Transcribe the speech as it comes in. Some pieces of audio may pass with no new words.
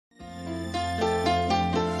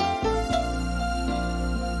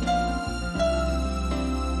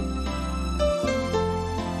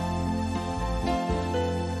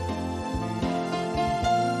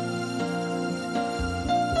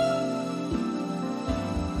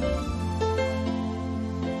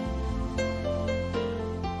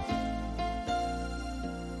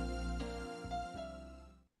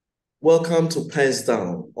Welcome to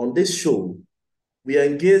PENSDOWN. On this show, we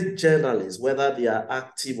engage journalists, whether they are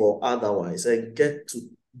active or otherwise, and get to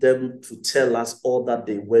them to tell us all that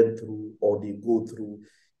they went through or they go through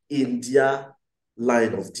in their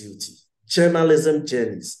line of duty. Journalism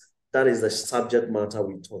journeys, that is the subject matter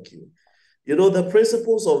we're talking. You know, the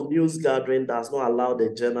principles of news gathering does not allow the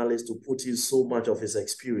journalist to put in so much of his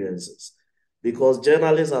experiences because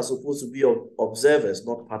journalists are supposed to be observers,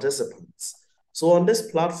 not participants. So on this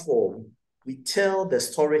platform, we tell the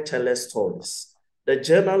storyteller's stories. The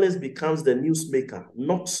journalist becomes the newsmaker,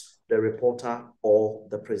 not the reporter or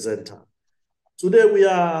the presenter. Today, we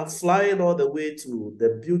are flying all the way to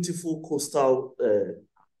the beautiful coastal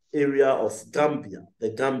area of Gambia,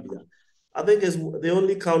 the Gambia. I think it's the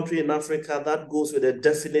only country in Africa that goes with a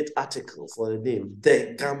definite article for the name,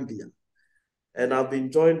 the Gambia. And I've been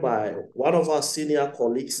joined by one of our senior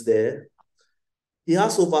colleagues there. He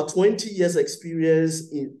has over 20 years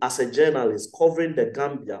experience as a journalist covering the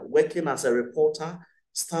Gambia, working as a reporter,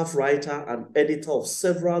 staff writer, and editor of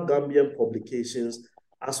several Gambian publications,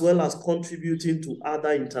 as well as contributing to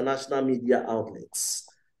other international media outlets.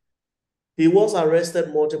 He was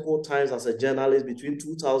arrested multiple times as a journalist between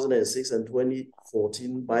 2006 and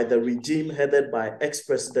 2014 by the regime headed by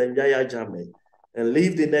ex-president Yahya Jammeh and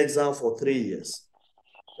lived in exile for 3 years.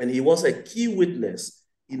 And he was a key witness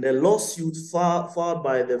in a lawsuit filed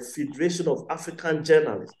by the Federation of African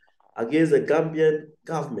Journalists against the Gambian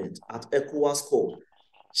government at ECOWAS Court,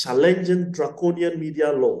 challenging draconian media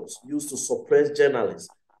laws used to suppress journalists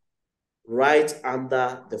right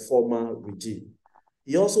under the former regime.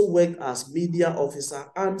 He also worked as media officer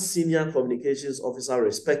and senior communications officer,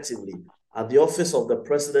 respectively, at the office of the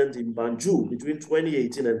president in Banjul between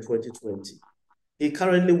 2018 and 2020. He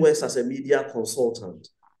currently works as a media consultant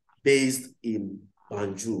based in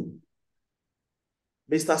Banjul.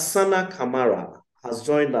 Mr. Sanna Camara has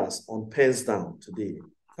joined us on PENSDOWN today.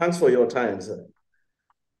 Thanks for your time, sir.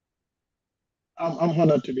 I'm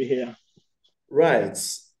honored to be here. Right.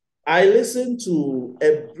 I listened to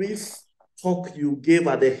a brief talk you gave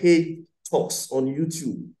at the Hague Talks on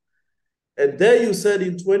YouTube. And there you said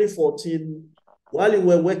in 2014, while you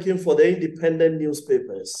were working for the independent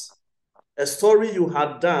newspapers, a story you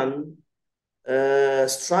had done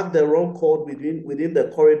struck the wrong chord within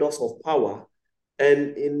the corridors of power.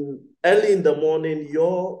 And early in the morning,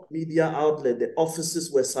 your media outlet, the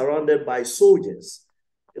offices were surrounded by soldiers.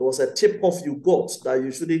 It was a tip-off you got that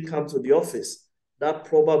you shouldn't come to the office. That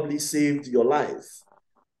probably saved your life.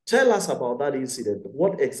 Tell us about that incident.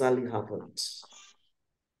 What exactly happened?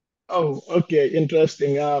 Oh, okay,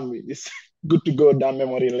 interesting. It's good to go down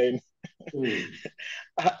memory lane.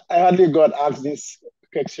 I hardly got asked this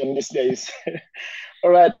question these days.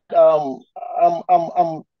 All right.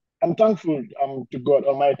 I'm thankful to God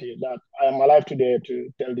Almighty that I am alive today to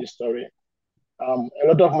tell this story. A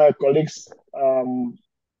lot of my colleagues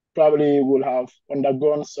probably will have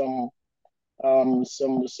undergone some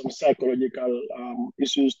psychological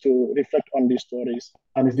issues to reflect on these stories,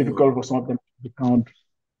 and it's difficult for some of them to recount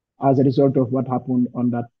as a result of what happened on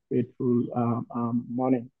that fateful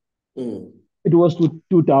morning. It was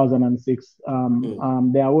 2006.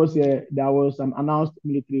 There was an announced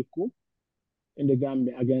military coup in the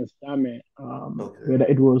Gambia against Jammeh, whether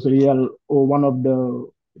it was real or one of the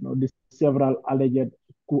several alleged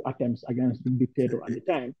coup attempts against the dictator at the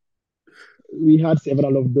time. We had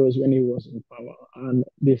several of those when he was in power, and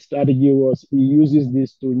the strategy was he uses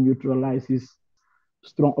this to neutralize his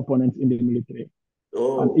strong opponents in the military.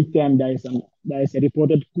 And each time there is a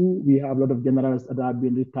reported coup, we have a lot of generals that have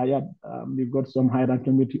been retired. We've got some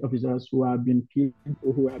high-ranking military officers who have been killed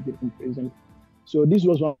or who have been imprisoned. So this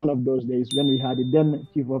was one of those days when we had the then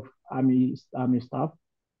Chief of Army Staff,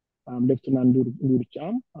 Lieutenant Nur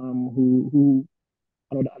Cham, who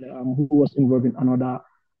was involved in another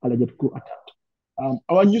alleged coup attempt.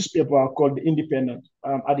 Our newspaper called The Independent,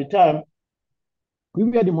 at the time, we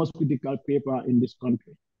were the most critical paper in this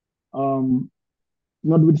country.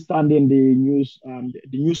 Notwithstanding the news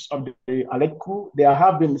of the alleged coup, there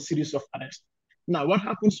have been a series of arrests. Now, what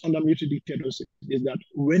happens under military dictatorship is that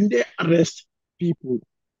when they arrest people,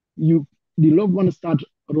 the loved ones start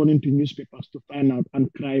running to newspapers to find out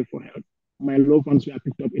and cry for help. My loved ones were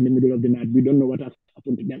picked up in the middle of the night. We don't know what has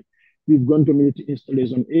happened to them. We've gone to military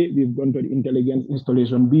installation A, we've gone to the intelligence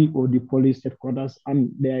installation B or the police headquarters,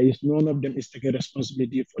 and none of them is taking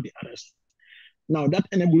responsibility for the arrest. Now that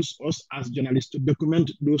enables us as journalists to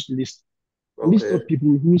document those lists, list of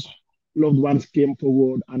people whose loved ones came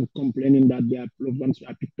forward and complaining that their loved ones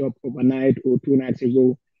were picked up overnight or 2 nights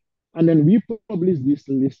ago. And then we published this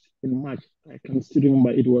list in March. I can still remember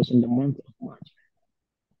it was in the month of March.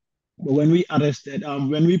 But when we arrested,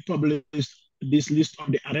 when we published this list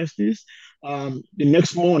of the arrestees, the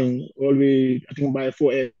next morning, I think by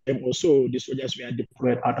 4 a.m. or so, the soldiers were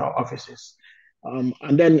deployed at our offices.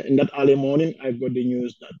 And then in that early morning, I got the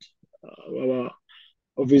news that our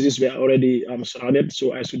offices were already surrounded,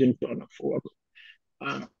 so I shouldn't turn up for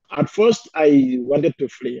work. At first, I wanted to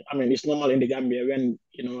flee. I mean, it's normal in the Gambia when,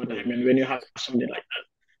 you know what I mean, when you have something like that.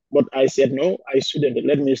 But I said, no, I shouldn't.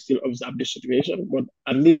 Let me still observe the situation. But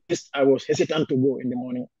at least I was hesitant to go in the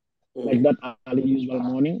morning, like that early usual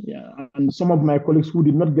morning. Yeah. And some of my colleagues who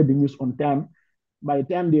did not get the news on time, by the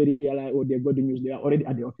time they realized or they got the news, they are already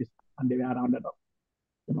at the office and they were rounded up.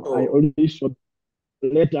 You know, I only showed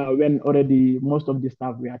later when already most of the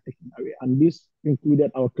staff were taken away. And this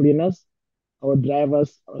included our cleaners, our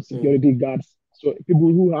drivers, our security guards. So people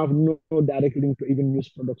who have no direct link to even news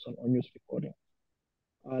production or news recording.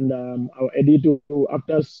 And our editor,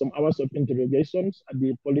 after some hours of interrogations at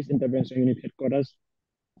the police intervention unit headquarters,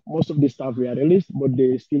 most of the staff were released, but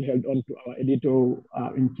they still held on to our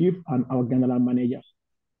editor-in-chief and our general manager.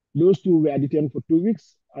 Those two were detained for 2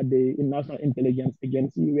 weeks at the National Intelligence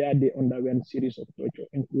Agency, where they underwent a series of torture,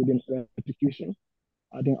 including electrocution.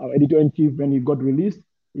 I think our editor-in-chief, when he got released,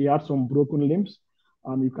 he had some broken limbs.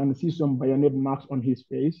 You can see some bayonet marks on his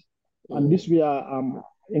face. And this were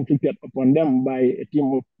inflicted upon them by a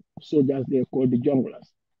team of soldiers they called the junglers.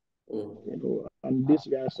 You know, and these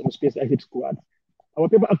were some special hit squads. Our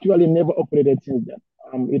paper actually never operated since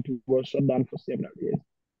then. It was shut down for several years.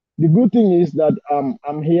 The good thing is that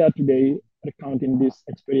I'm here today recounting this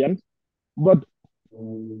experience, but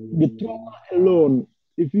the trauma alone,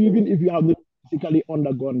 even if you have not physically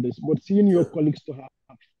undergone this, but seeing your colleagues to have,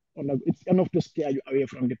 it's enough to scare you away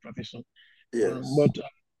from the profession. Yes. But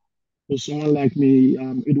for someone like me,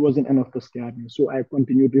 it wasn't enough to scare me. So I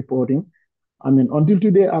continued reporting. I mean, until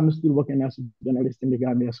today, I'm still working as a journalist in the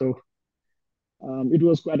Gambia. So it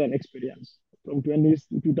was quite an experience from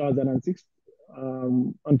 2006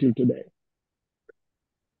 until today.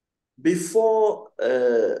 Before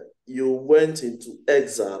you went into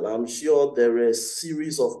exile, I'm sure there were a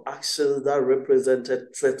series of actions that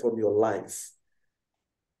represented threat on your life.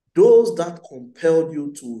 Those that compelled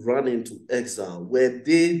you to run into exile, were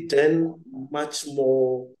they then much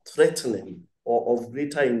more threatening or of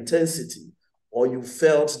greater intensity, or you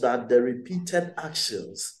felt that the repeated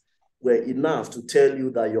actions were enough to tell you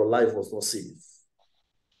that your life was not safe?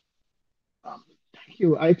 Thank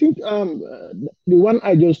you. I think the one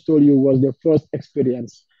I just told you was the first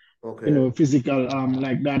experience, you know, physical,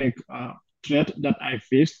 like direct threat that I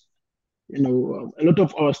faced. You know, a lot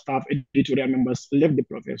of our staff, editorial members, left the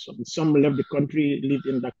profession. Some left the country, lived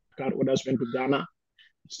in Dakar, others went to Ghana.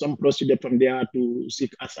 Some proceeded from there to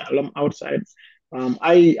seek asylum outside.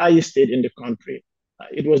 I stayed in the country.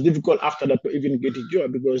 It was difficult after that to even get a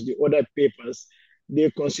job because the other papers, they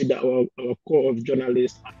consider our core of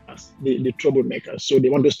journalists as the troublemakers. So they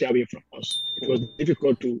want to stay away from us. It was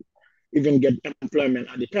difficult to even get employment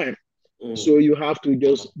at the time. So you have to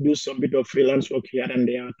just do some bit of freelance work here and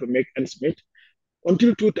there to make ends meet.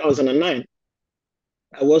 Until 2009,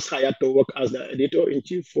 I was hired to work as the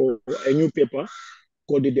editor-in-chief for a new paper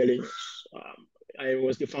called the Daily News. I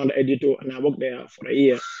was the founder editor and I worked there for a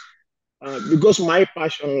year. Because my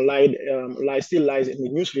passion still lies in the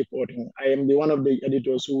news reporting, I am one of the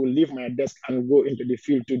editors who will leave my desk and go into the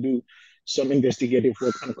field to do some investigative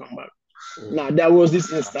work and come back. Now, there was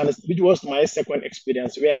this instance, which was my second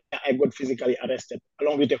experience, where I got physically arrested,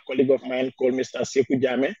 along with a colleague of mine called Mr. Sekou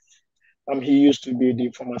Jame. He used to be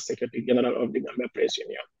the former Secretary General of the Gambia Press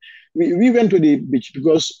Union. We went to the beach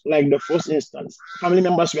because, like the first instance, family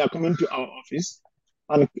members were coming to our office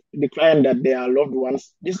and declaring that their loved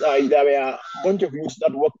ones, there were a bunch of youths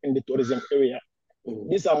that work in the tourism area.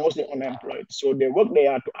 These are mostly unemployed. So they work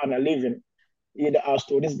there to earn a living, either as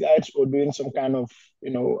tourist guides or doing some kind of,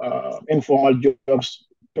 informal jobs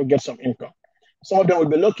to get some income. Some of them will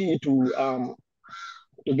be lucky to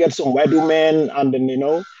get some white women, and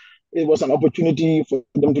then, it was an opportunity for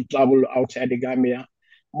them to travel outside the Gambia.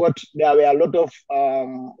 But there were a lot of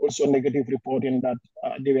also negative reporting that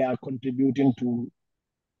they were contributing to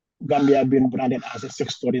Gambia being branded as a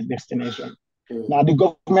sex tourist destination. Now, the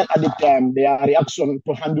government at the time, their reaction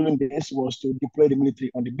to handling this was to deploy the military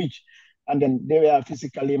on the beach. And then they were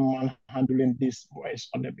physically manhandling these boys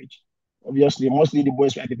on the beach. Obviously, mostly the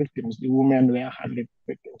boys were the victims. The women were handling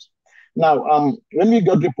victims. Now, when we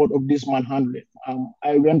got report of this manhandling,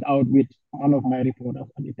 I went out with one of my reporters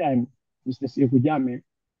at the time, Mr. Sekou Jame.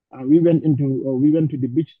 We went to the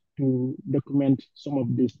beach to document some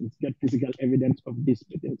of this, get physical evidence of these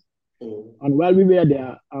victims. And while we were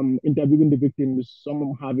there, interviewing the victims,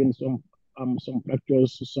 some having some some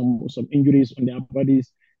fractures, some injuries on their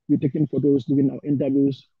bodies. We're taking photos, doing our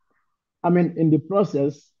interviews. I mean, in the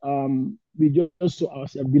process, we just saw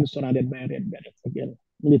ourselves being surrounded by red berets again,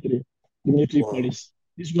 the military police.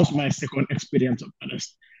 This was my second experience of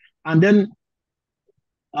arrest. And then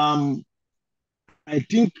I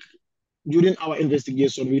think during our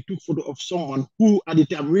investigation, we took photo of someone who at the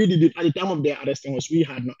time, at the time of their arresting us, we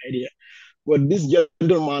had no idea. But this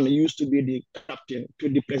gentleman used to be the captain to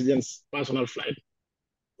the president's personal flight.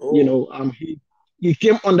 Oh. You know, he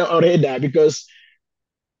came under our radar because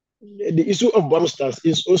the issue of bombsters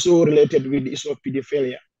is also related with the issue of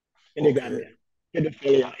pedophilia in the Gambia.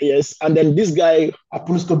 Pedophilia, yes. And then this guy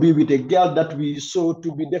happens to be with a girl that we saw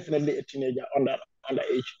to be definitely a teenager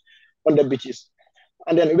underage on the beaches.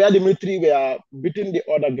 And then where the military were beating the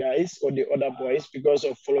other guys or the other boys because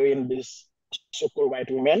of following this so-called white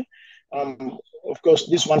women. Of course,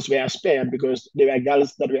 these ones were spared because they were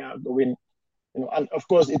girls that were going, you know, and of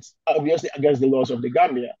course, it's obviously against the laws of the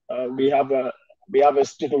Gambia. We have a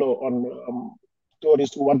strict law on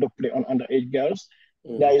tourists who want to play on underage girls.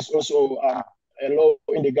 There is also a law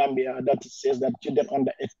in the Gambia that says that children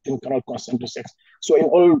under 18 cannot consent to sex. So in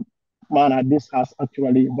all manner, this has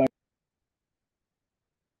actually...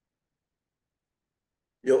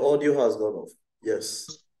 Your audio has gone off. Yes.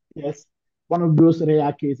 Yes. One of those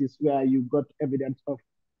rare cases where you got evidence of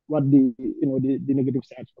what the negative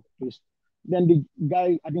sides of it is. Then the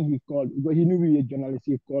guy, I think he called, he knew we were journalists,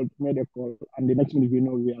 he made a call, and the next minute we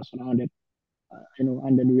know we are surrounded,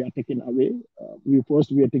 and then we are taken away. We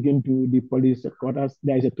were taken to the police headquarters.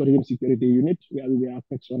 There is a tourism security unit where we were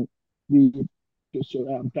affected. We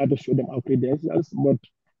try to show them our credentials, but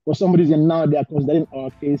for some reason now they are considering our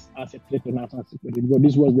case as a threat to national security. Because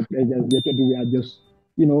this was the president. They thought we are just,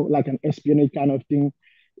 like an espionage kind of thing.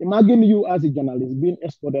 Imagine you as a journalist being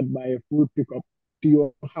escorted by a full pickup to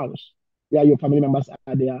your house, where your family members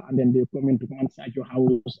are there, and then they come in to come inside your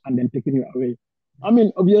house and then taking you away. I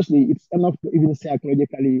mean, obviously, it's enough to even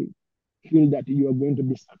psychologically feel that you are going to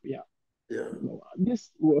disappear. Yeah.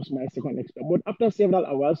 This was my second experience. But after several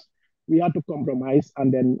hours, we had to compromise,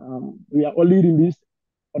 and then we are only released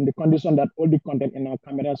on the condition that all the content in our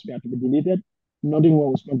cameras were to be deleted. Nothing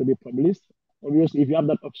was going to be published. Obviously, if you have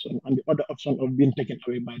that option and the other option of being taken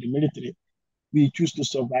away by the military, we choose to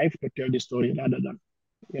survive to tell the story rather than,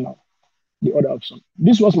 the other option.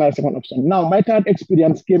 This was my second option. Now, my third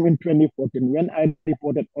experience came in 2014 when I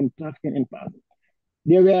reported on trafficking in person.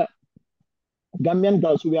 There were Gambian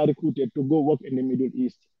girls who were recruited to go work in the Middle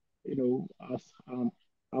East, as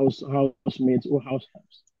housemaids or house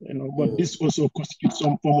helps. But this also constitutes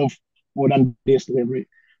some form of modern day slavery.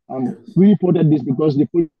 We reported this because the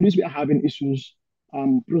police were having issues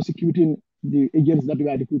prosecuting the agents that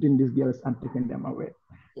were recruiting these girls and taking them away.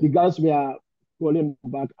 The girls were calling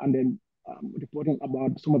back and then reporting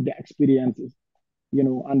about some of their experiences,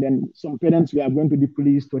 and then some parents were going to the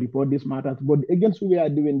police to report these matters. But the agents who were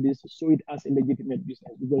doing this saw it as a legitimate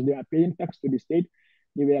business because they are paying tax to the state.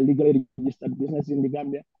 They were legally registered business in the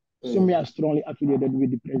Gambia. Some were strongly affiliated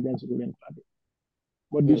with the president's ruling party.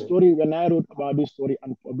 But the story, when I wrote about this story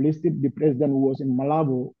and published it, the president was in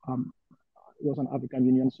Malabo. It was an African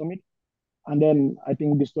Union summit. And then I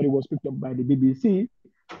think the story was picked up by the BBC.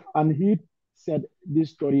 And he said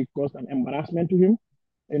this story caused an embarrassment to him,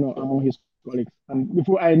 among his colleagues. And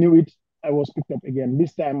before I knew it, I was picked up again,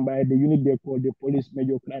 this time by the unit they called the Police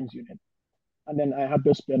Major Crimes Unit. And then I had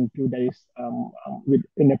to spend 2 days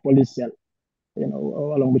in a police cell,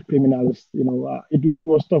 along with criminals. It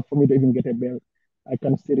was tough for me to even get a bail. I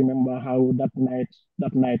can still remember how that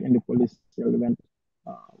night in the police cell went.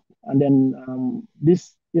 And then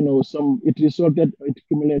this, it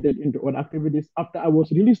accumulated into other activities. After I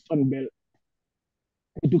was released on bail,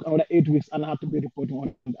 it took another 8 weeks and I had to be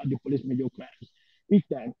reporting at the police major crimes each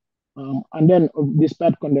time. And then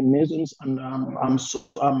despite condemnations and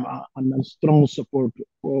strong support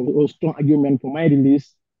or strong argument for my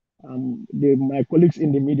release, my colleagues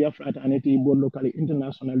in the media fraternity, both locally,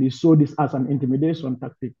 internationally, saw this as an intimidation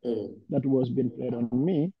tactic that was being played on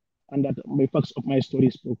me, and that the facts of my story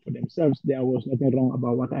spoke for themselves. There was nothing wrong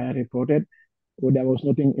about what I reported, or there was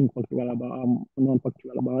nothing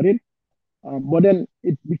non-factual about it. But then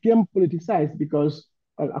it became politicized because,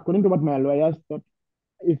 according to what my lawyers thought,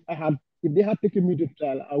 if they had taken me to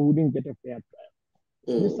trial, I wouldn't get a fair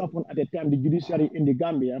trial. This happened at the time the judiciary in the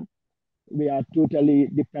Gambia, we are totally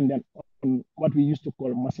dependent on what we used to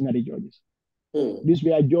call mercenary judges. These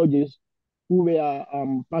were judges who were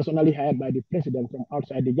personally hired by the president from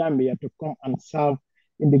outside the Gambia to come and serve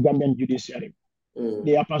in the Gambian judiciary.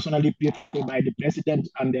 They are personally paid by the president,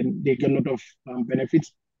 and then they get a lot of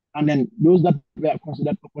benefits. And then those that were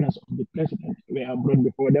considered opponents of the president were brought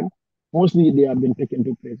before them. Mostly they have been taken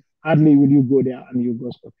to prison. Hardly will you go there and you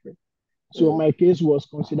go scot-free. So my case was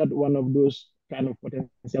considered one of those kind of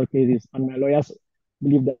potential cases, and my lawyers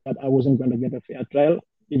believed that I wasn't going to get a fair trial,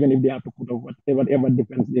 even if they have to put up whatever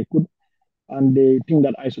defense they could, and they think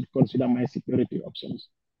that I should consider my security options.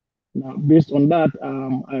 Now, based on that,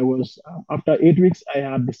 I was after 8 weeks, I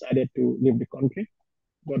had decided to leave the country,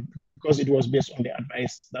 but because it was based on the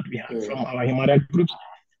advice that we had from our human rights groups,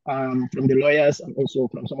 from the lawyers, and also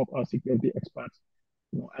from some of our security experts.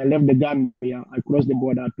 I left the Gambia, I crossed the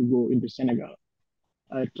border to go into Senegal.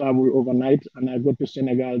 I traveled overnight and I go to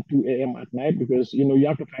Senegal 2 a.m. at night because, you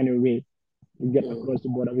have to find a way to get across the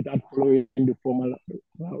border without following the formal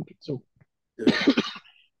route. So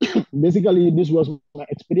basically, this was my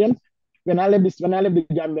experience. When I left the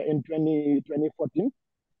Gambia in 2014,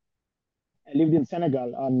 I lived in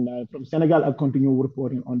Senegal, and from Senegal, I continued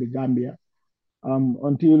reporting on the Gambia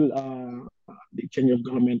until the change of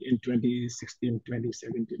government in 2016,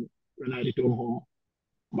 2017, when I returned home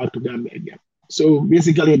back to Gambia again. So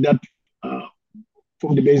basically that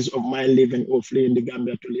formed the basis of my living or fleeing the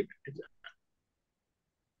Gambia to live in Exile.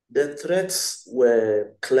 The threats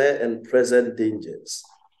were clear and present dangers.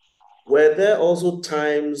 Were there also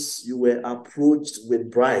times you were approached with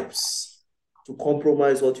bribes to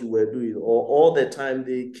compromise what you were doing, or all the time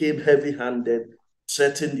they came heavy-handed,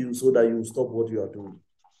 threatened you so that you stop what you are doing?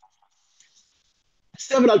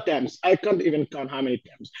 Several times. I can't even count how many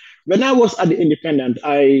times. When I was at the Independent,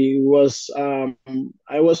 I was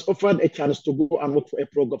offered a chance to go and work for a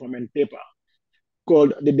pro-government paper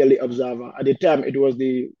called the Delhi Observer. At the time, it was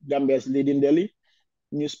the Gambia's leading Delhi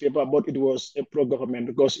newspaper, but it was a pro-government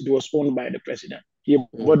because it was owned by the president. He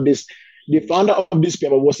bought this. The founder of this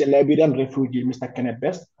paper was a Liberian refugee, Mr. Kenneth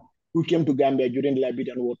Best, who came to Gambia during the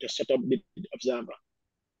Liberian War to set up the Observer.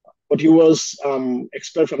 But he was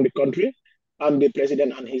expelled from the country, and the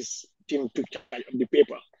president and his team took charge of the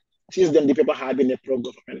paper. Since then, the paper had been a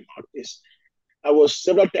pro-government mouthpiece. I was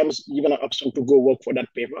several times given an option to go work for that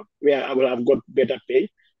paper, where I will have got better pay.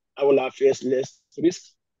 I will have faced less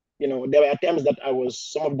risks. There were times that I was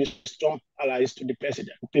some of the strong allies to the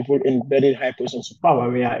president. People in very high positions of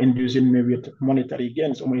power were inducing me with monetary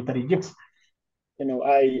gains or monetary gifts.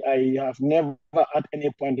 I have never at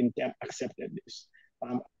any point in time accepted this.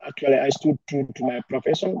 Actually, I stood true to my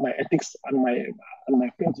profession, my ethics, and my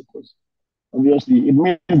principles. Obviously, it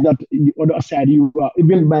means that the other side,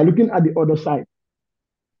 even by looking at the other side,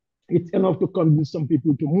 it's enough to convince some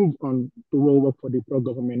people to move on to work for the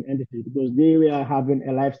pro-government entity because they were having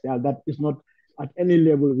a lifestyle that is not at any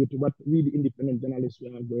level with what we, the independent journalists,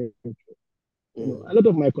 were going through. A lot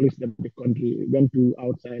of my colleagues in the country went to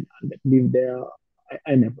outside and lived there.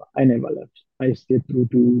 I never left. I stayed true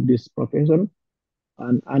to this profession.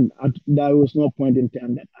 And there was no point in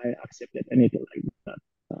time that I accepted anything like that.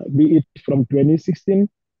 Be it from 2016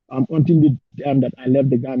 until the time that I left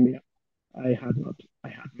the Gambia, I had not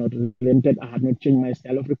relented. I had not changed my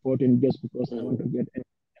style of reporting just because I want to get any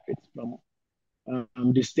benefits from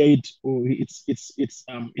the state or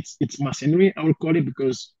its machinery, I will call it,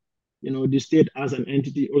 because the state as an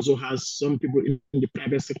entity also has some people in the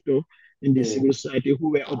private sector, in the civil society,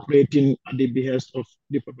 who were operating at the behest of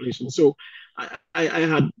the population. So I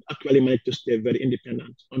had actually managed to stay very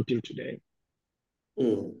independent until today.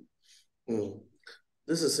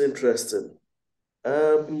 This is interesting.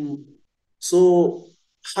 So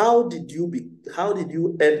how did you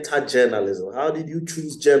enter journalism? How did you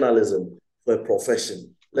choose journalism for a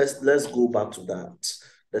profession? Let's go back to that,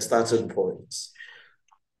 the starting point.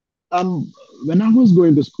 When I was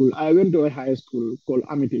going to school, I went to a high school called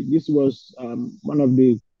Amity. This was one of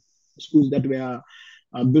the schools that were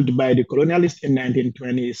built by the colonialists in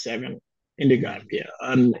 1927 in the Gambia,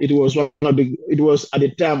 and it was at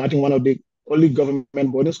the time, I think, one of the only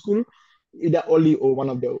government boarding school, either only or one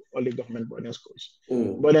of the only government boarding schools.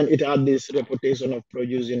 But then it had this reputation of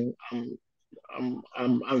producing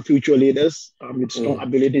future leaders with strong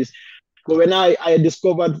abilities. But when I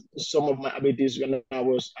discovered some of my abilities when I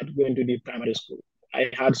was going to the primary school, I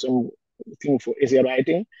had some thing for essay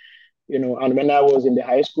writing, and when I was in the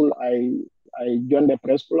high school, I joined the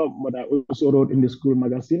press club, but I also wrote in the school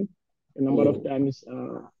magazine a number of times.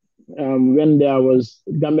 When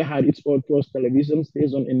Gambia had its own first television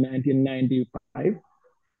station in 1995,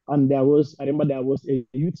 and I remember there was a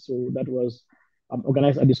youth show that was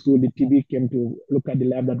organized at the school. The TV came to look at the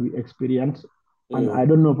life that we experienced. And I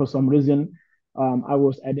don't know, for some reason, I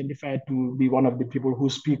was identified to be one of the people who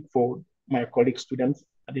speak for my colleague students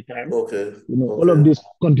at the time. All of this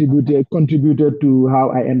contributed to how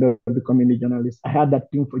I ended up becoming a journalist. I had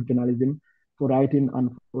that thing for journalism for writing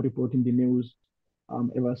and for reporting the news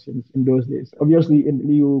ever since in those days. Obviously,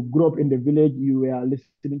 you grew up in the village, you were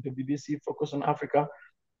listening to BBC Focus on Africa.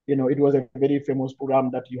 It was a very famous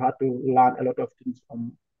program that you had to learn a lot of things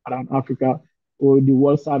from around Africa, or the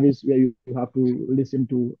World Service, where you have to listen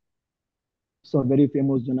to some very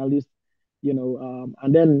famous journalists,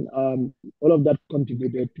 and then all of that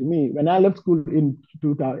contributed to me. When I left school in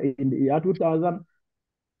the year 2000,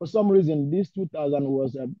 for some reason, this 2000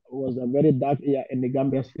 was a very dark year in the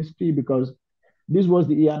Gambia's history, because this was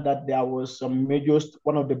the year that there was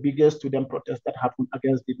one of the biggest student protests that happened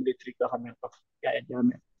against the military government of Yahya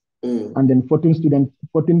Jammeh. And then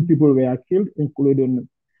 14 people were killed, including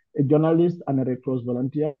a journalist and a Red Cross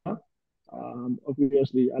volunteer,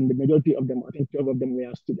 obviously, and the majority of them, I think 12 of them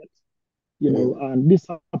were students. And this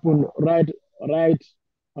happened right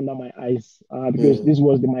under my eyes, because this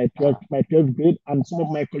was my 12th grade, and some of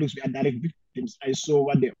my colleagues were direct victims. I saw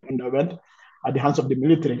what they underwent at the hands of the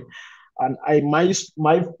military, and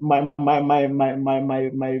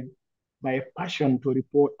my passion to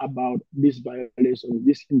report about this violation,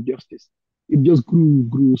 this injustice, it just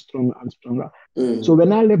grew stronger and stronger. So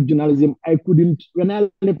when I left journalism, when I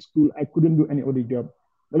left school, I couldn't do any other job.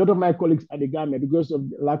 A lot of my colleagues at the Gambia, because of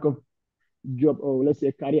the lack of job, or let's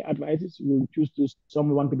say career advices, will choose some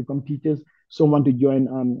want to become teachers, some want to join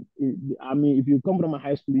the army. If you come from a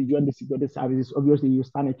high school, you join the security services, obviously you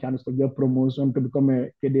stand a chance to get promotion, to become a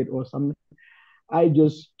cadet or something. I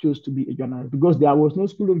just chose to be a journalist because there was no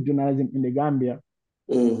school of journalism in the Gambia.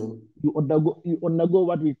 You undergo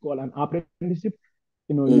what we call an apprenticeship.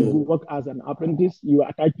 You work as an apprentice. You are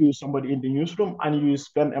attached to somebody in the newsroom, and you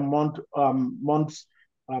spend a months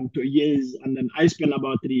to years. And then I spent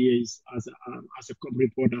about 3 years as a cop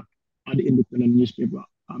reporter at the independent newspaper.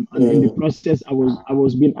 And in the process, I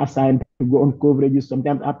was being assigned to go on coverages.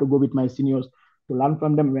 Sometimes I have to go with my seniors to learn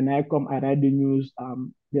from them. When I come, I write the news.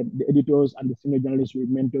 The editors and the senior journalists will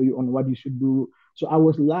mentor you on what you should do. So I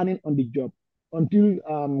was learning on the job until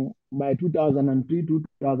by 2003,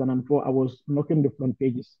 2004, I was knocking the front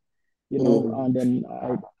pages, and then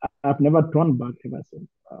I've never turned back ever since.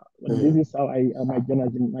 But this is how my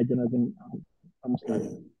journalism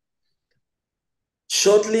started.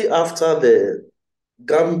 Shortly after the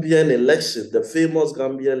Gambian election, the famous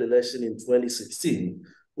Gambian election in 2016,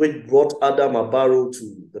 which brought Adam Barrow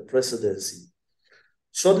to the presidency.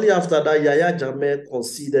 Shortly after that, Yahya Jammeh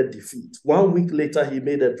conceded defeat. 1 week later, he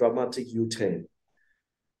made a dramatic U-turn.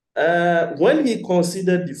 When he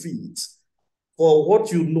conceded defeat, for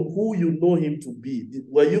what you know, who you know him to be,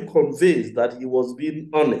 were you convinced that he was being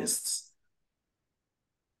honest?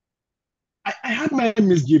 I had my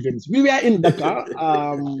misgivings. We were in Dakar,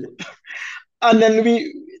 and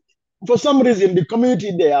then for some reason, the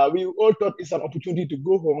community there, we all thought it's an opportunity to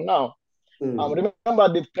go home now. Remember,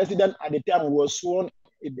 the president at the time was sworn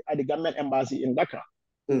at the government embassy in Dakar,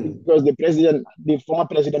 because the former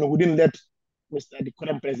president, who didn't let the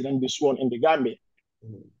current president be sworn in the Gambia.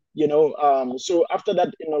 So after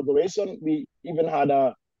that inauguration, we even had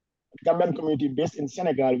a Gambian community based in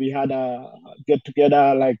Senegal. We had a get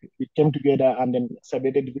together, like we came together and then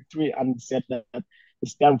celebrated victory and said that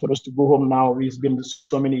it's time for us to go home now. It's been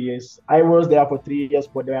so many years. I was there for 3 years,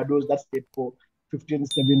 but there are those that stayed for 15,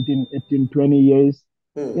 17, 18, 20 years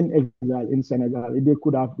in exile in Senegal. They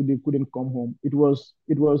couldn't come home. It was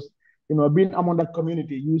being among that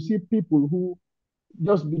community. You see people who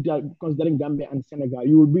just considering Gambia and Senegal,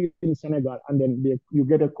 you will be in Senegal and then you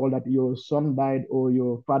get a call that your son died or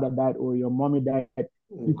your father died or your mommy died.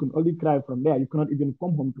 You can only cry from there. You cannot even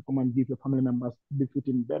come home to come and give your family members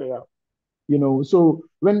befitting burial. So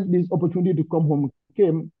when this opportunity to come home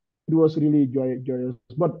came, it was really joyous.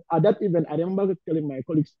 But at that event, I remember telling my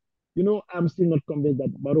colleagues, I'm still not convinced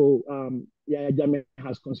that Barrow, Yahya Jammeh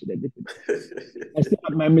has considered it. I still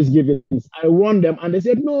had my misgivings. I warned them, and they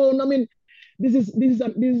said, "No, I mean, this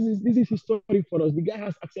is historic for us. The guy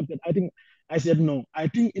has accepted." I said, "No. I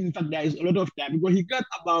think, in fact, there is a lot of time because he got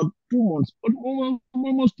about 2 months,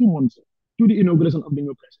 almost 2 months to the inauguration of the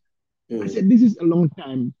new president." I said, "This is a long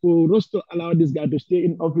time for us to allow this guy to stay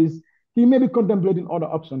in office. He may be contemplating other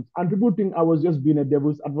options." And people think I was just being a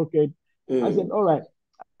devil's advocate. I said, "All right,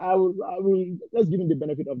 I will. Let's give him the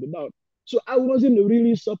benefit of the doubt." So I wasn't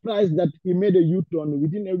really surprised that he made a U-turn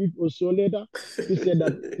within a week or so later. He said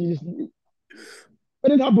that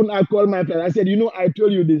when it happened, I called my friend. I said, "I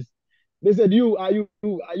told you this." They said, are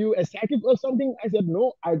you a psychic or something?" I said,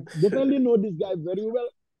 "No, I definitely know this guy very well.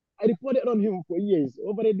 I reported on him for years,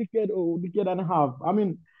 over a decade or decade and a half. I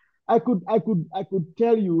mean, I could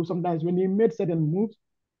tell you sometimes when he made certain moves,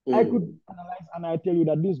 I could analyze and I tell you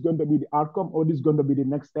that this is going to be the outcome or this is going to be the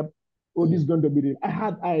next step." oh, this is going to be real.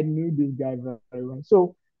 I knew this guy very well.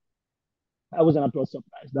 So I wasn't at all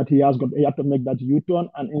surprised that he had to make that U-turn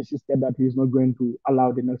and insisted that he's not going to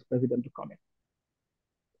allow the next president to come in.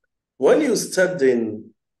 When you stepped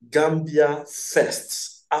in Gambia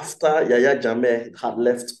first, after Yahya Jammeh had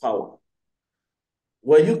left power,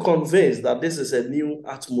 were you convinced that this is a new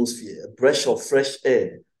atmosphere, a breath of fresh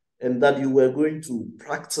air, and that you were going to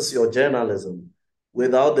practice your journalism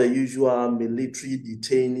without the usual military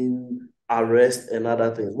detaining, arrest, and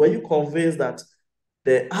other things? Were you convinced that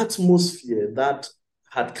the atmosphere that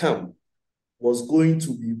had come was going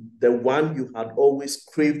to be the one you had always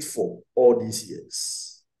craved for all these years?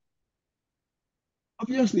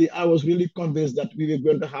 Obviously, I was really convinced that we were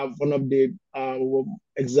going to have one of the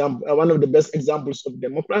best examples of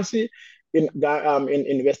democracy in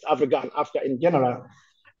West Africa and Africa in general.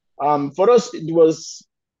 For us, it was,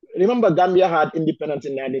 remember, Gambia had independence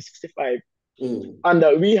in 1965, and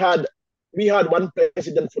we had one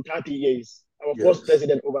president for 30 years. Our first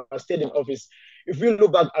president overstayed in office. If we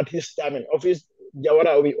look back at his time in office,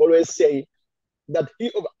 Jawara, we always say that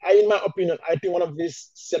in my opinion, I think one of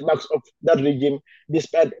these setbacks of that regime,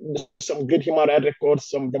 despite some great human rights records,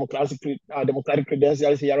 some democratic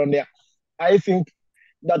credentials here and there, I think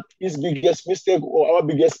that his biggest mistake or our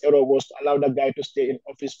biggest error was to allow that guy to stay in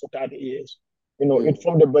office for 30 years. It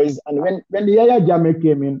formed the base. And when Yahya Jammeh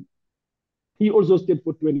came in, he also stayed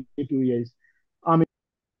for 22 years.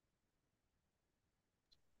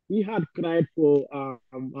 We had cried for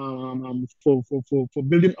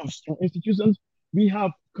building of strong institutions. We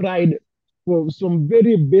have cried for some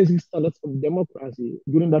very basic standards of democracy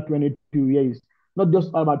during that 22 years, not just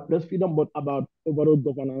about press freedom, but about overall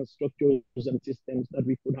governance structures and systems that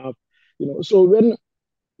we could have. So when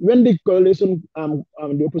the coalition,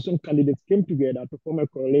 the opposition candidates came together to form a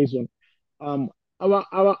coalition,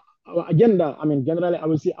 our agenda, generally, I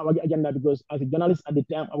would say our agenda, because as a journalist at the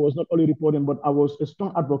time, I was not only reporting, but I was a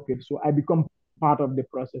strong advocate. So I become part of the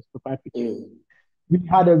process to fight for change. We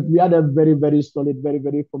had a very, very solid, very,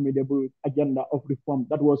 very formidable agenda of reform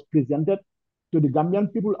that was presented to the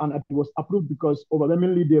Gambian people, and it was approved because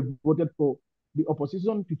overwhelmingly they voted for the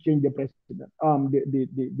opposition to change the president,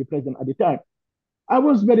 the president at the time. I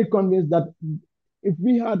was very convinced that if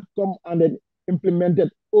we had come and then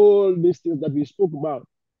implemented all these things that we spoke about,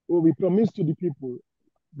 or we promised to the people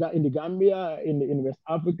that in the Gambia, in West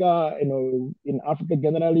Africa, in Africa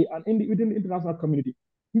generally, and within the international community,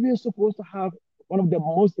 we were supposed to have one of the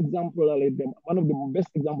most one of the best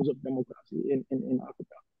examples of democracy in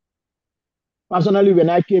Africa. Personally, when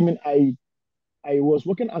I came in, I was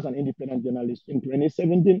working as an independent journalist in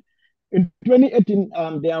 2017. In 2018,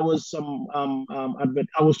 there was some advert.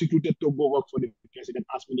 I was recruited to go work for the president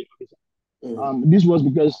as media officer. This was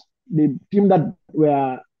because the team that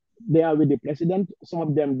were there with the president, some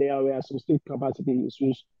of them, there were some still capacity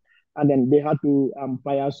issues, and then they had to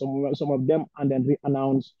fire some of them and then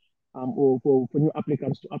re-announce for new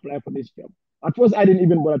applicants to apply for this job. At first, I didn't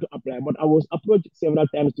even bother to apply, but I was approached several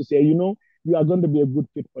times to say, you are going to be a good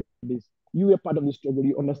fit for this. You were part of the struggle,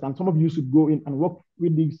 you understand. Some of you should go in and work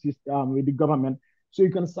with the system, with the government, so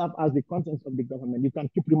you can serve as the conscience of the government. You can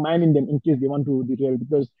keep reminding them in case they want to derail,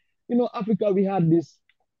 because, Africa, we had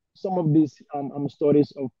some of these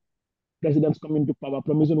stories of presidents coming to power,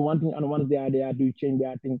 promising one thing, and once they are there, do change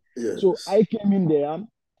their thing. Yes. So I came in there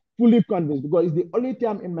fully convinced, because it's the only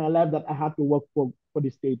time in my life that I had to work for the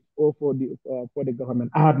state or for the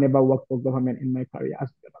government. I had never worked for government in my career as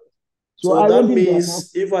a journalist. So that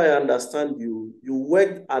means, if I understand you, you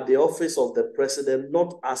worked at the office of the president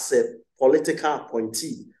not as a political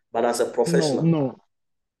appointee, but as a professional. No.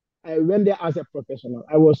 I went there as a professional.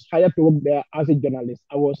 I was hired to work there as a journalist.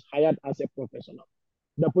 I was hired as a professional.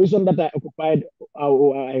 The position that I occupied,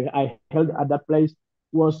 I held at that place,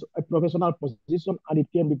 was a professional position, and it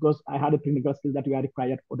came because I had a clinical skills that were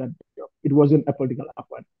required for that job. It wasn't a political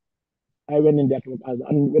appointment. I went in there to work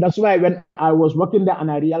and that's why when I was working there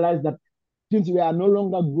and I realized that since we are no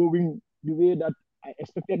longer going the way that I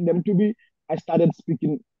expected them to be, I started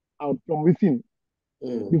speaking out from within.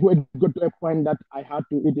 Before it got to a point that I had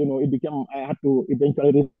to, I had to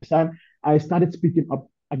eventually resign. I started speaking up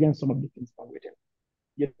against some of the things from within.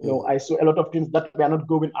 I saw a lot of things that were not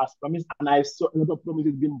going as promised, and I saw a lot of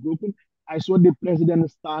promises being broken. I saw the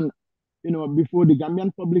president stand, before the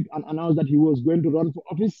Gambian public and announce that he was going to run for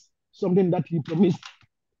office, something that he promised.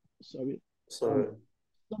 Sorry.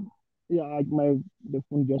 The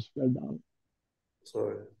phone just fell down.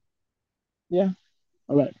 Sorry. Yeah.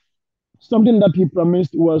 All right. Something that he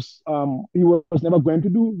promised was he was never going to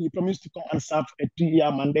do. He promised to come and serve a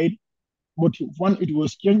 3-year mandate. But when it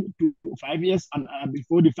was changed to 5 years, and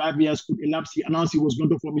before the 5 years could elapse, he announced he was going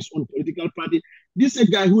to form his own political party. This is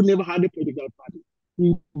a guy who never had a political party.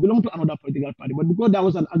 He belonged to another political party. But because there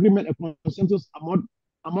was an agreement, a consensus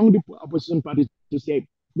among the opposition parties to say,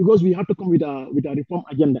 because we have to come with a reform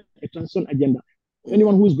agenda, a transition agenda.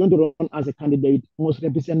 Anyone who is going to run as a candidate must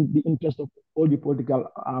represent the interest of all the political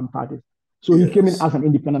parties. So he came in as an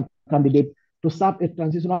independent candidate to serve a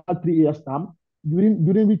transitional 3 year term,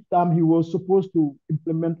 during which time he was supposed to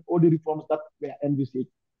implement all the reforms that were envisaged,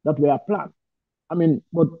 that were planned. I mean,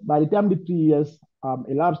 but by the time the 3 years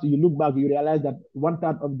elapsed, you look back, you realize that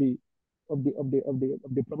 1/3 of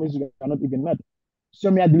the promises were not even met.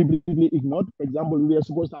 Some are deliberately ignored. For example, we were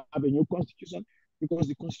supposed to have a new constitution because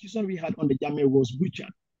the constitution we had on the Jamaica was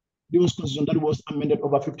butchered. There was constitution that was amended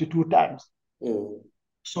over 52 times.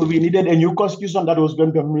 So we needed a new constitution that was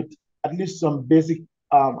going to meet at least some basic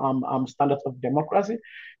standards of democracy.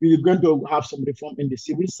 We were going to have some reform in the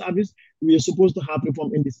civil service. We were supposed to have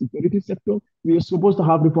reform in the security sector. We were supposed to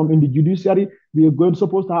have reform in the judiciary. We were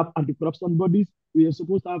supposed to have anti-corruption bodies. We were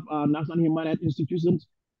supposed to have national human rights institutions.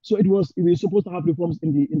 So we were supposed to have reforms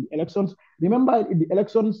in the elections. Remember, the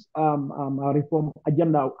elections reform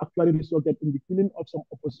agenda actually resulted in the killing of some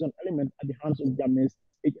opposition elements at the hands of Jammeh's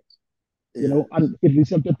agents. You know, and it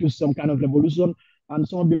resulted to some kind of revolution, and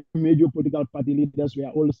some of the major political party leaders were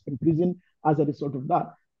all imprisoned as a result of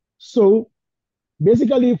that. So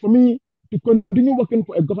basically, for me, to continue working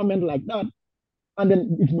for a government like that, and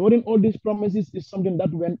then ignoring all these promises is something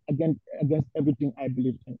that went against everything I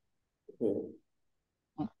believed in.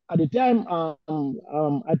 At the time,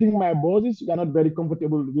 I think my bosses were not very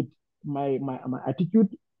comfortable with my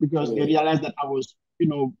attitude, because they realized that I was,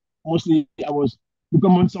 mostly I was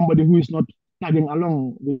becoming somebody who is not tagging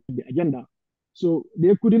along with the agenda. So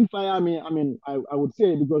they couldn't fire me. I mean, I would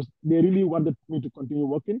say, because they really wanted me to continue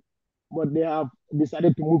working, but they have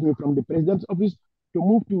decided to move me from the president's office to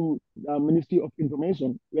move to the Ministry of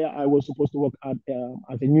Information, where I was supposed to work as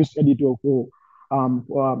a news editor for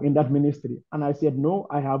in that ministry. And I said, no,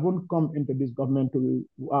 I haven't come into this government to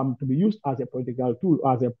be used as a political tool,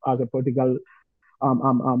 as a political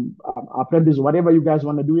apprentice, whatever you guys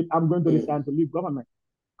want to do it. I'm going to resign to leave government.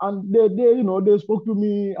 And they spoke to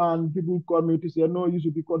me, and people called me to say, no, you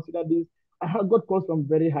should be considered this. I have got calls from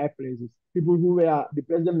very high places. People who were, the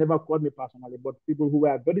president never called me personally, but people who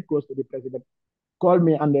were very close to the president called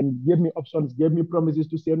me and then gave me options, gave me promises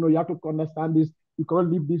to say, no, you have to understand this. You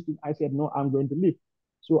can't leave this thing. I said, no, I'm going to leave.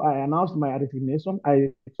 So I announced my resignation.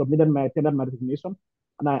 I submitted my resignation,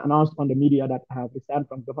 and I announced on the media that I have resigned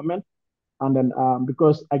from government. And then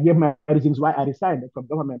because I gave my reasons why I resigned from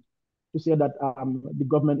government, to say that the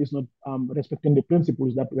government is not respecting the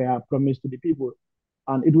principles that were promised to the people.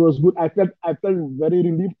 And it was good. I felt very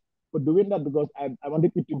relieved for doing that, because I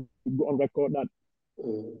wanted it to go on record that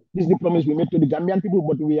this is the promise we made to the Gambian people,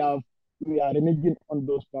 but we are reneging on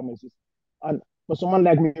those promises. And for someone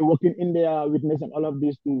like me working in there, witnessing all of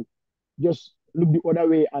this, to just look the other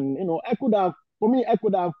way, and I could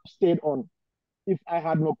have stayed on if I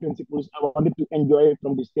had no principles. I wanted to enjoy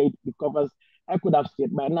from the state, the covers. I could have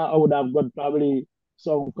stayed. By now, I would have got probably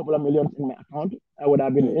some couple of millions in my account. I would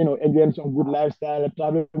have been, enjoying some good lifestyle,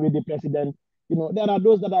 traveling with the president. There are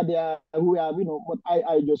those that are there who are, but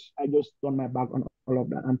I just turned my back on all of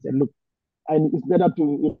that and said, look, it's better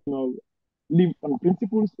to, live on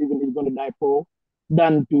principles, even if you're going to die poor,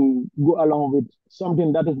 than to go along with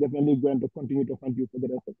something that is definitely going to continue to haunt you for the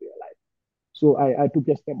rest of your life. So I took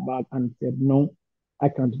a step back and said, no, I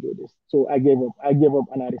can't do this. So I gave up.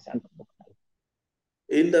 And I resigned from the company.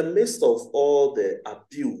 In the midst of all the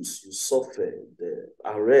abuse you suffered, the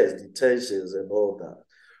arrest, detentions, and all that,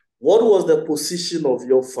 what was the position of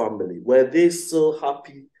your family? Were they still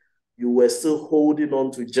happy you were still holding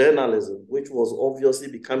on to journalism, which was obviously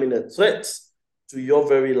becoming a threat to your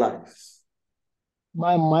very life?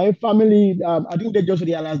 My family, I think they just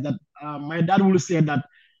realized that my dad will say that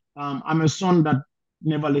I'm a son that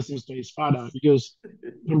never listens to his father, because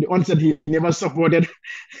from the onset he never supported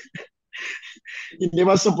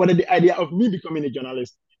the idea of me becoming a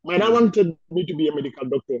journalist. My dad wanted me to be a medical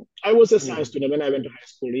doctor. I was a science student when I went to high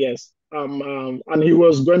school, yes. And he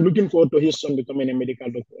was looking forward to his son becoming a medical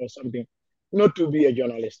doctor or something, not to be a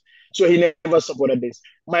journalist. So he never supported this.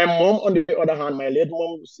 My mom, on the other hand, my late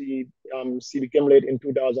mom, she became late in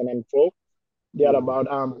 2004.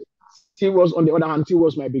 She was, on the other hand, she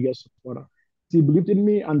was my biggest supporter. She believed in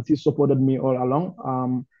me and she supported me all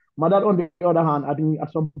along. My dad, on the other hand, I think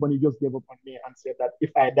at some point he just gave up on me and said that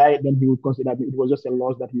if I died, then he would consider me. It was just a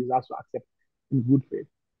loss that he has to accept in good faith,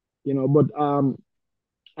 But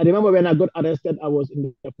I remember when I got arrested, I was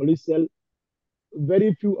in the police cell.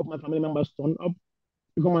 very few of my family members turned up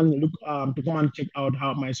to come and look, to come and check out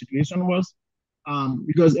how my situation was.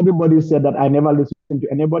 Because everybody said that I never listened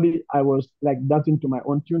to anybody. I was like dancing to my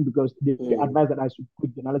own tune because they advised that I should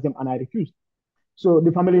quit journalism and I refused. So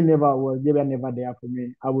the family they were never there for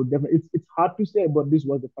me. I would definitely, it's hard to say, but this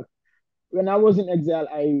was the fact. When I was in exile,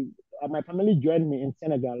 my family joined me in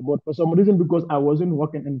Senegal, but for some reason, because I wasn't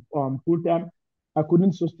working in full time, I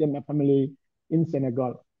couldn't sustain my family in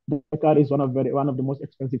Senegal. Dakar is one of the most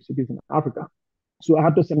expensive cities in Africa. So I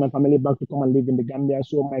had to send my family back to come and live in the Gambia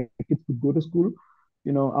so my kids could go to school.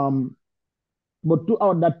 You know, but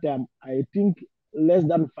throughout that time, I think less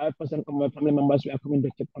than 5% of my family members were coming to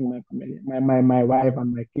check on my family, my wife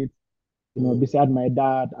and my kids, beside my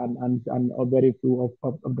dad and a very few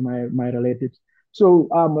of my relatives. So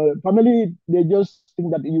family, they just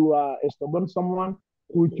think that you are a stubborn someone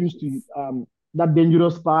who choose to that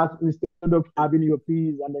dangerous path instead of having your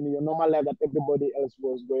peace and then your normal life that everybody else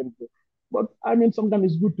was going through. But I mean,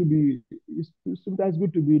 sometimes sometimes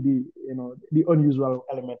good to be the unusual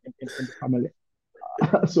element in the family.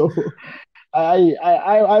 So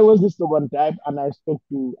I was the stubborn type, and I stuck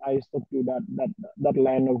to that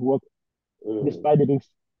line of work despite the risks,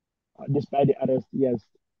 despite the arrest. Yes.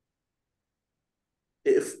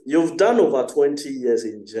 If you've done over 20 years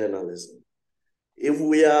in journalism, if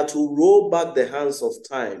we are to roll back the hands of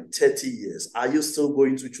time 30 years, are you still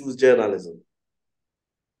going to choose journalism?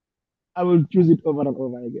 I will choose it over and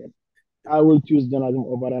over again. I will choose journalism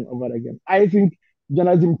over and over again. I think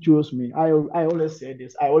journalism chose me. I always say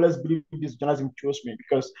this. I always believe this journalism chose me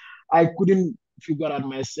because I couldn't figure out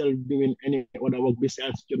myself doing any other work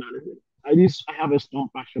besides journalism. I have a strong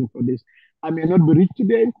passion for this. I may not be rich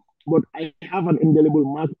today, but I have an indelible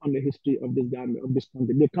mark on the history of this Gambia, of this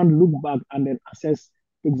country. They can't look back and then assess,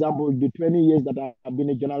 for example, the 20 years that I have been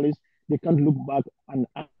a journalist, they can't look back and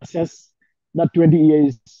assess that 20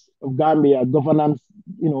 years of Gambia governance,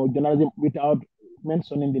 journalism without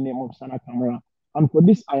mentioning the name of Sanna Camara. And for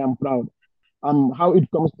this, I am proud. How it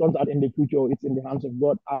turns out in the future, it's in the hands of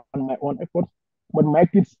God and my own efforts. But my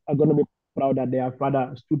kids are going to be proud that their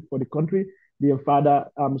father stood for the country. Their father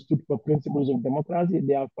stood for principles of democracy.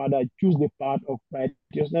 Their father chose the path of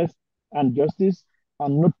righteousness and justice,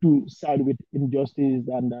 and not to side with injustice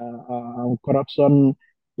and corruption,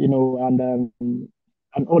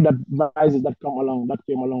 and all that vices that came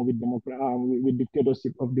along with with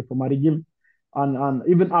dictatorship of the former regime. And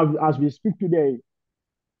even as we speak today,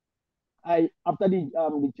 after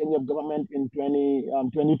the change of government in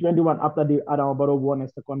 2021, after the Adam Barrow won a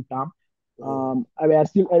second term, there are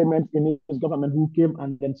still elements in his government who came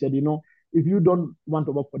and then said, if you don't want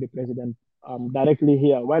to work for the president directly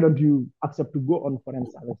here, why don't you accept to go on foreign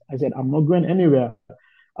service? I said, I'm not going anywhere.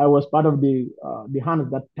 I was part of the hands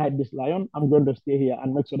that tied this lion. I'm going to stay here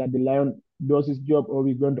and make sure that the lion does his job, or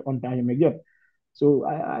we're going to untie him again. So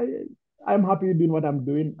I'm happy doing what I'm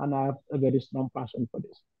doing, and I have a very strong passion for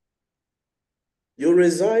this. You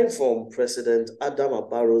resigned from President Adam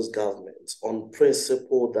Barrow's government on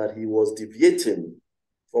principle that he was deviating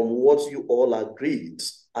from what you all agreed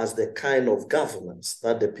as the kind of governance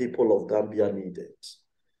that the people of Gambia needed.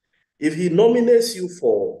 If he nominates you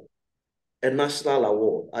for a national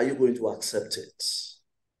award, are you going to accept it?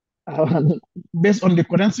 Based on the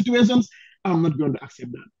current situations, I'm not going to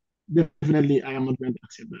accept that. Definitely, I am not going to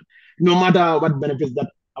accept that. No matter what benefits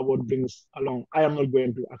that award brings along, I am not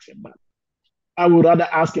going to accept that. I would rather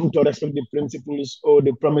ask him to respect the principles or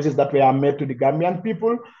the promises that were made to the Gambian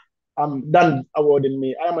people than awarding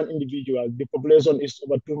me. I am an individual. The population is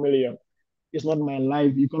over 2 million. It's not my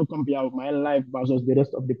life. You can't compare my life versus the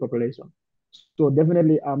rest of the population. So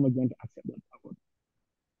definitely, I'm not going to accept that award.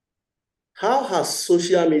 How has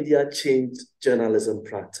social media changed journalism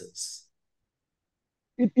practice?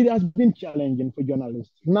 It has been challenging for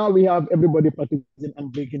journalists. Now we have everybody practicing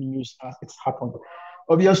and breaking news as it's happened,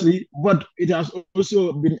 obviously, but it has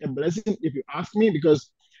also been a blessing, if you ask me,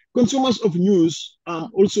 because consumers of news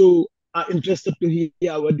also are interested to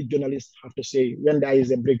hear what the journalists have to say when there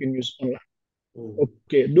is a breaking news online.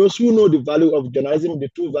 Okay, those who know the value of journalism, the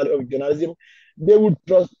true value of journalism, they would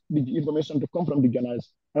trust the information to come from the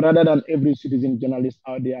journalist rather than every citizen journalist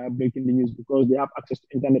out there breaking the news because they have access to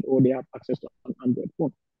internet or they have access to an Android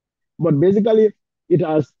phone. But basically, it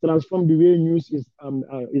has transformed the way news is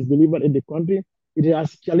delivered in the country. It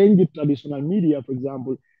has challenged the traditional media, for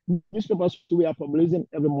example. Newspapers who are publishing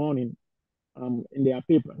every morning in their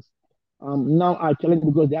papers now are challenged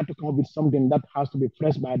because they have to come up with something that has to be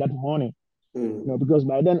fresh by that morning. Because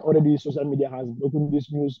by then already social media has broken this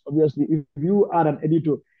news. Obviously, if you are an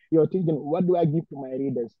editor, you're thinking, what do I give to my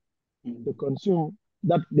readers to consume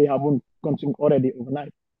that they haven't consumed already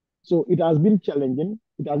overnight? So it has been challenging.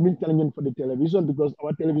 It has been challenging for the television because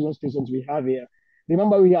our television stations we have here.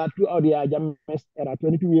 Remember, we had throughout the Ajamest era,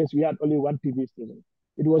 22 years, we had only one TV station.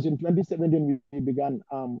 It was in 2017 we began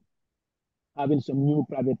having some new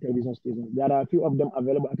private television stations. There are a few of them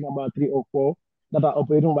available, I think about 3 or 4 that are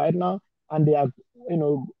operating right now, and they are,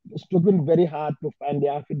 struggling very hard to find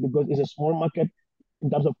their feet because it's a small market in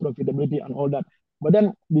terms of profitability and all that. But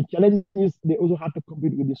then the challenge is they also have to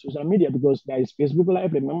compete with the social media because there is Facebook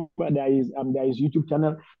Live. Remember, there is YouTube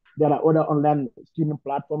channel. There are other online streaming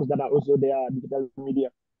platforms that are also there, digital media.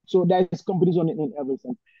 So there is competition in every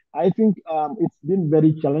sense. I think it's been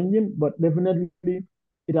very challenging, but definitely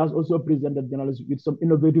it has also presented journalists with some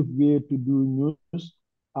innovative way to do news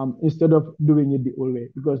instead of doing it the old way.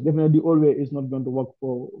 Because definitely the old way is not going to work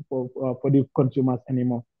for the consumers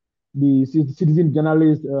anymore. The citizen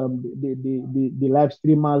journalists, the live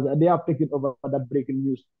streamers, they have taken over that breaking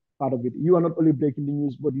news part of it. You are not only breaking the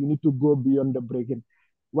news, but you need to go beyond the breaking.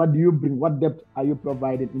 What do you bring? What depth are you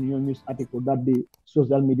providing in your news article that the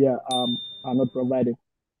social media are not providing?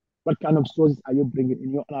 What kind of sources are you bringing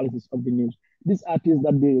in your analysis of the news? These are things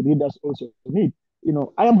that the readers also need.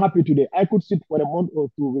 I am happy today. I could sit for a month or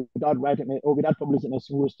two without writing or without publishing a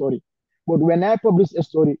single story. But when I publish a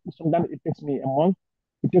story, sometimes it takes me a month,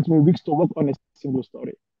 it takes me weeks to work on a single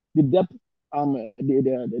story. The depth,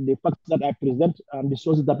 the facts that I present, the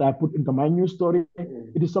sources that I put into my news story,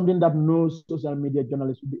 it is something that no social media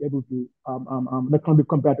journalist will be able to, that can be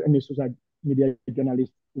compared to any social media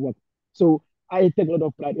journalist work. So I take a lot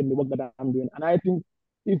of pride in the work that I'm doing. And I think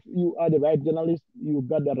if you are the right journalist, you've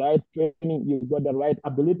got the right training, you've got the right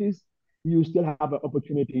abilities, you still have an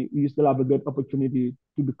opportunity, you still have a good opportunity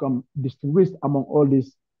to become distinguished among all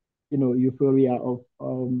this, euphoria of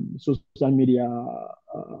social media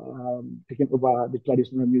taking over the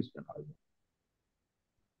traditional news journalism.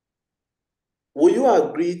 Will you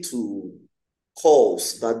agree to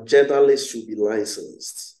calls that journalists should be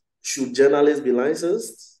licensed? Should journalists be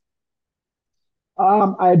licensed?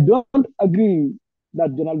 I don't agree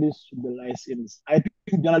that journalists should be licensed. I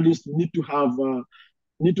think journalists need to have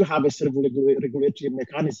a self-regulatory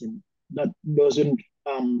mechanism that doesn't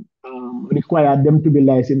require them to be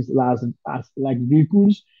licensed as like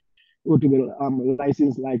vehicles or to be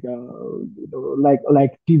licensed like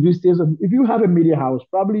TV stations. If you have a media house,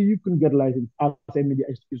 probably you can get licensed as a media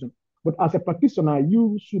institution. But as a practitioner,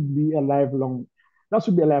 you should be that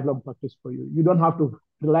should be a lifelong practice for you. You don't have to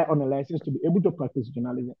rely on a license to be able to practice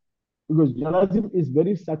journalism because journalism is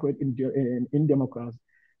very sacred in democracy.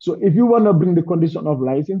 So if you want to bring the condition of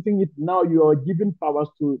licensing it, now you are giving powers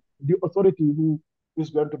to the authority who is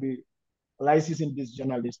going to be licensing this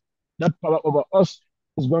journalist. That power over us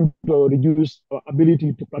is going to reduce our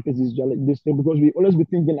ability to practice this thing because we always be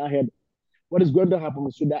thinking ahead. What is going to happen?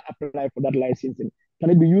 Should I apply for that licensing? Can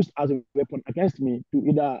it be used as a weapon against me to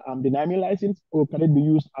either deny me license, or can it be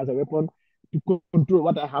used as a weapon to control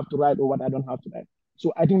what I have to write or what I don't have to write?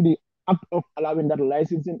 So I think the act of allowing that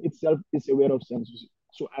licensing itself is a way of censorship.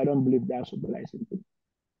 So I don't believe there should be licensing.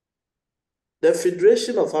 The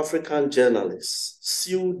Federation of African Journalists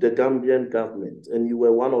sued the Gambian government, and you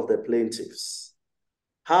were one of the plaintiffs.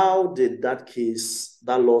 How did that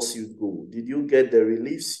lawsuit go? Did you get the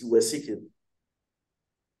reliefs you were seeking?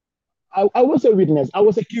 I was a witness. I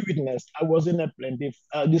was a key witness. I wasn't a plaintiff.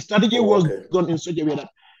 The strategy was done in such a way that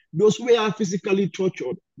those who were physically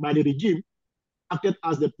tortured by the regime acted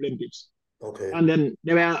as the plaintiffs. Okay. And then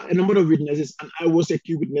there were a number of witnesses, and I was a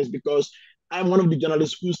key witness because I'm one of the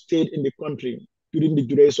journalists who stayed in the country during the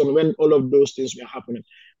duration when all of those things were happening.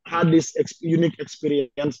 I had this unique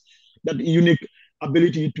experience, that unique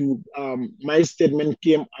ability to, my statement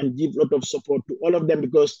came and give a lot of support to all of them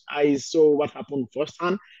because I saw what happened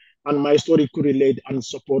firsthand, and my story could relate and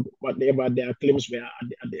support whatever their claims were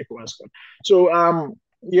at the ECOWAS court. So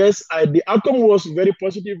yes, the outcome was very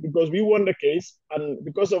positive because we won the case, and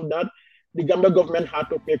because of that, the Gambia government had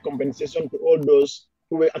to pay compensation to all those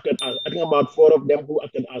who were acted as, I think about 4 of them who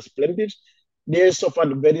acted as plaintiffs. They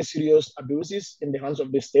suffered very serious abuses in the hands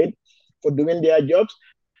of the state for doing their jobs.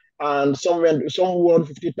 And some won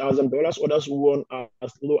 $50,000, others won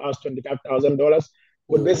as low as $25,000.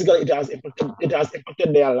 But basically, it has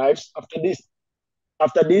impacted their lives after this.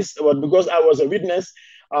 But because I was a witness,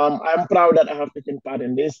 I'm proud that I have taken part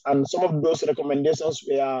in this. And some of those recommendations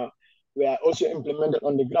were also implemented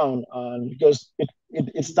on the ground. And because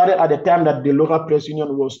it started at the time that the local press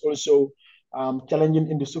union was also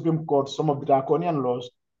challenging in the Supreme Court some of the draconian laws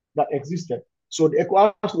that existed. So the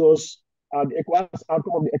ECOWAS laws, the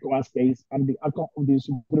outcome of the ECOWAS case and the outcome of the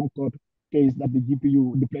Supreme Court case that the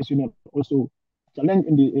GPU, the press union, also challenged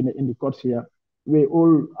in the courts here, they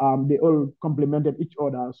all complemented each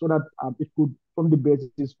other so that it could form the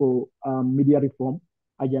basis for media reform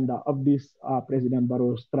agenda of this President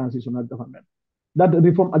Barrow's transitional government. That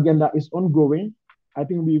reform agenda is ongoing. I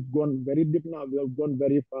think we've gone very deep now. We have gone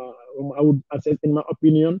very far. I would assess, in my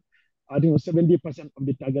opinion, I think 70% of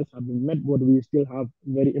the targets have been met, but we still have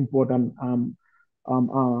very important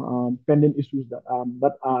pending issues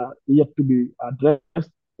that are yet to be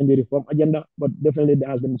addressed in the reform agenda. But definitely, there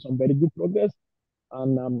has been some very good progress,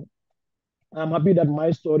 and I'm happy that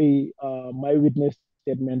my story, my witness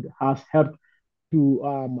statement, has helped to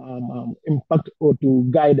impact or to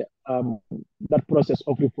guide that process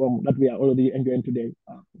of reform that we are already enjoying today.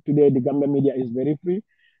 Today, the Gambia media is very free.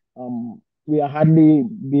 We are hardly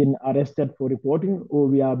being arrested for reporting, or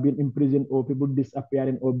we are being imprisoned, or people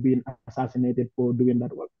disappearing or being assassinated for doing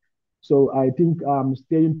that work. So I think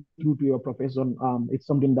staying true to your profession, it's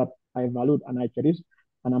something that I valued and I cherish.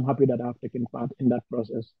 And I'm happy that I've taken part in that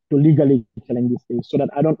process to legally challenge this case so that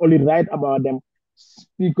I don't only write about them,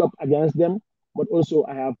 speak up against them, but also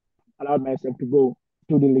I have allowed myself to go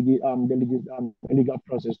to the legal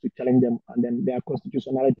process to challenge them and then their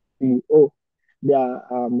constitutionality or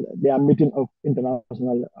their meeting of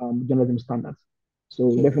international journalism standards.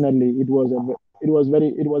 So definitely, it was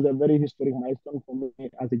a very historic milestone for me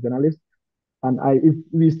as a journalist, and if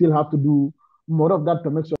we still have to do more of that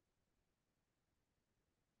to make sure.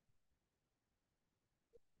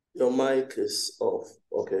 Your mic is off.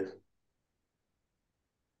 Okay.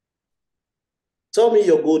 Tell me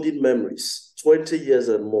your golden memories, 20 years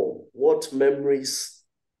and more. What memories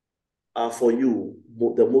are for you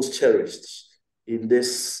the most cherished in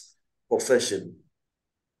this profession?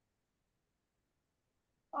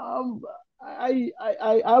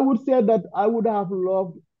 I would say that I would have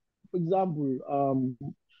loved, for example,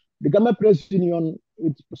 the Gambia Press Union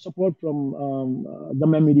with support from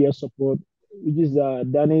Gambia Media Support, which is a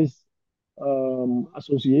Danish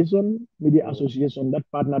media association that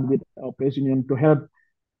partnered with our press union to help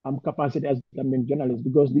capacity as Gambian journalists,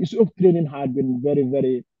 because the issue of training had been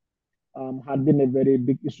had been a very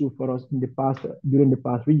big issue for us in the past, during the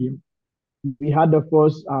past regime. We had the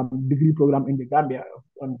first degree program in the Gambia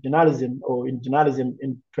on journalism or in journalism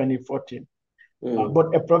in 2014.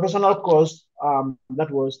 But a professional course that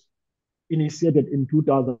was initiated in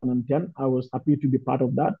 2010, I was happy to be part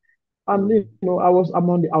of that. And I was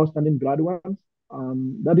among the outstanding graduates.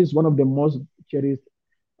 That is one of the most cherished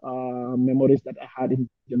memories that I had in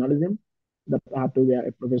journalism, that I had to wear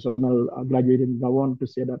a professional graduate in Gabon to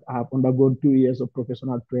say that I have undergone 2 years of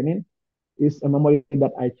professional training. Is a memory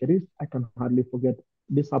that I cherish. I can hardly forget.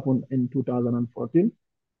 This happened in 2014.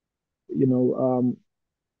 And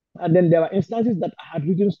then there were instances that I had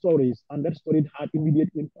written stories, and that story had immediate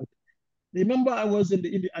impact. Remember, I was at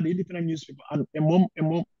the independent newspaper, and a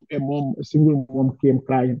single mom came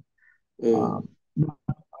crying.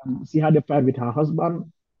 She had a fight with her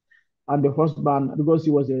husband, and the husband, because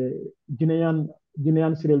he was a Guinean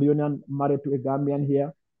Sierra Leonean married to a Gambian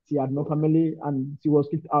here, she had no family, and she was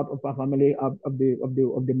kicked out of her family of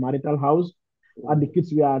the marital house, and the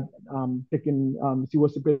kids were taken. She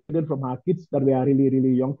was separated from her kids that were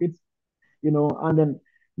really young kids, And then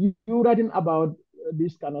you writing about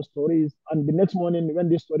these kind of stories, and the next morning when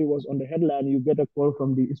this story was on the headline, you get a call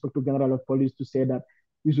from the Inspector General of Police to say that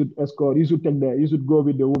you should go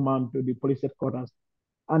with the woman to the police headquarters.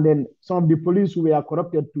 And then some of the police who were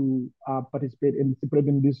corrupted to participate in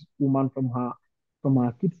separating this woman from her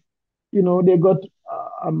kids, they got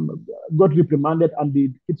reprimanded, and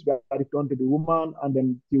the kids were returned to the woman, and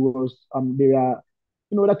then they were,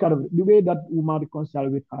 that kind of the way that woman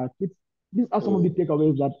reconciled with her kids. These are some of the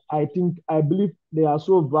takeaways that I believe they are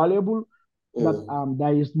so valuable that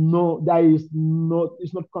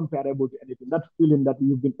it's not comparable to anything. That feeling that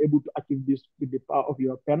you've been able to achieve this with the power of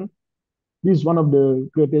your pen. This is one of the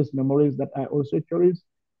greatest memories that I also cherish.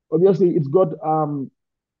 Obviously, it's got the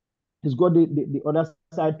other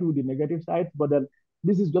side too, the negative side. But then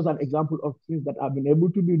this is just an example of things that I've been able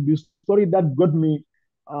to do. This story that got me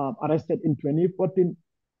arrested in 2014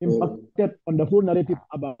 impacted on the whole narrative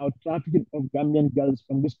about trafficking of Gambian girls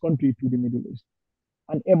from this country to the Middle East.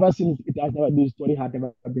 And ever since, this story had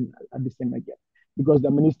never been at the same again, because the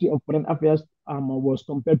Ministry of Foreign Affairs was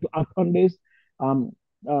compelled to act on this.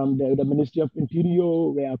 The Ministry of Interior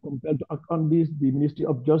were compelled to act on this. The Ministry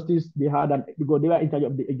of Justice, because they were in charge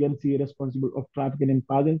of the agency responsible of trafficking in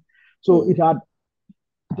persons. So it had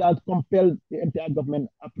compelled the entire government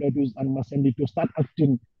apparatus and Masendi to start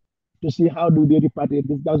acting to see how do they repatriate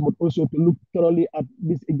these guys, but also to look thoroughly at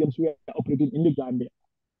these agents who are operating in the Gambia.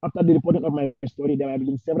 After the reporting of my story, there have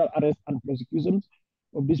been several arrests and prosecutions.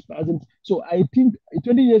 of this person. So I think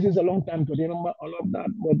 20 years is a long time to remember all of that.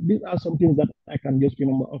 But these are some things that I can just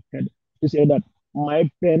remember offhand to say that my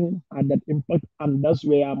pen had that impact, and that's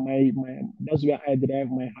where that's where I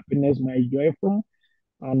derive my happiness, my joy from.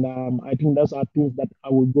 And I think those are things that I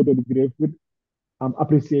will go to the grave with,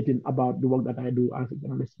 appreciating about the work that I do as a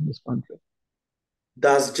journalist in this country.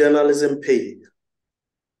 Does journalism pay?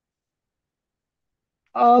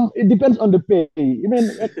 It depends on the pay. You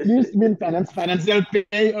mean, do you mean financial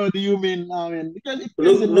pay, or do you mean, because it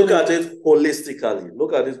pays in Look many at ways. it holistically.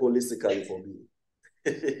 Look at it holistically for me.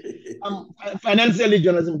 Financially,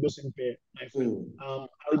 journalism doesn't pay, my friend. I'll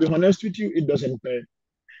be honest with you, it doesn't pay.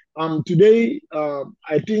 Today,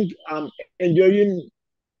 I think I'm enjoying,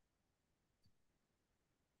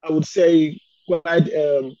 I would say, quite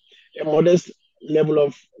a modest level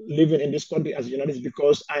of living in this country as a journalist,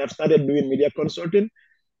 because I have started doing media consulting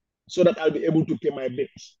so that I'll be able to pay my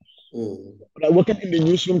bills. But working in the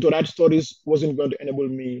newsroom to write stories wasn't going to enable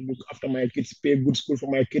me look after my kids, pay good school for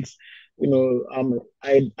my kids.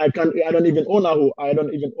 I don't even own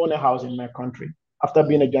a house in my country. After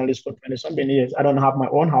being a journalist for 20 something years, I don't have my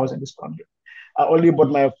own house in this country. I only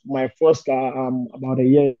bought my first car about a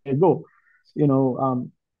year ago.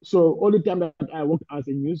 So all the time that I worked as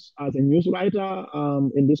a news writer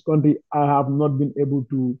in this country, I have not been able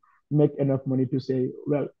to make enough money to say,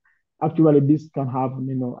 well, actually this can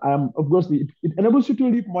happen. Obviously it enables you to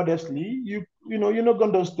live modestly. You're not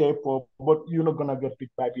going to stay poor, but you're not going to get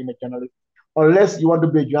picked by being a journalist, unless you want to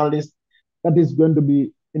be a journalist that is going to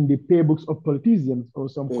be in the paybooks of politicians or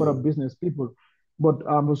some corrupt business people. But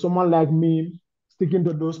for someone like me, sticking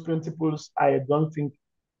to those principles, I don't think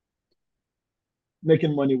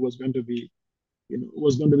making money was going to be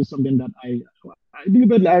something that I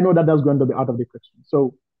know that that's going to be out of the question.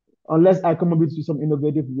 So unless I come up with some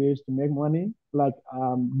innovative ways to make money, like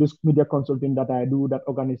this media consulting that I do, that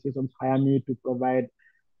organizations hire me to provide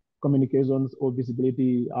communications or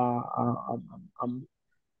visibility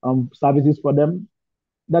services for them,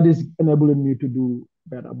 that is enabling me to do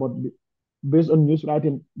better. But based on news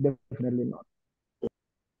writing, definitely not.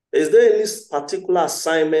 Is there any particular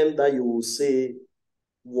assignment that you will say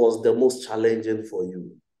was the most challenging for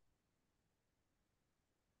you?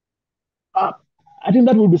 I think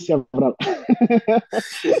that will be several.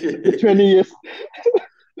 20 years.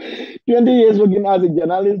 20 years working as a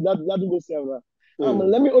journalist, that will be several.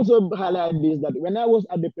 Let me also highlight this, that when I was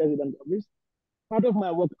at the president's office, part of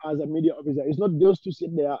my work as a media officer is not just to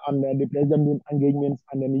sit there and the president doing engagements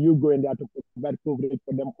and then you go in there to provide coverage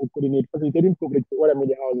for them or coordinate, facilitating coverage for other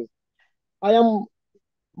media houses. I am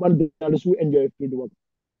one of the journalists who enjoy field work.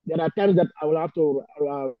 There are times that I will have to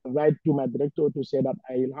write to my director to say that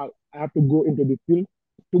I have to go into the field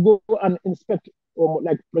to go and inspect, or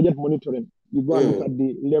like project monitoring. You go and look at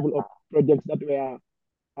the level of projects that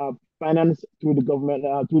were financed through the government,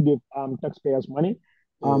 through the taxpayers' money,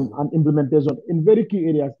 and implementation in very key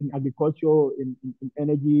areas, in agriculture, in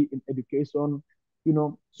energy, in education.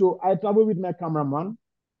 So I travel with my cameraman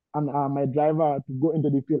and my driver to go into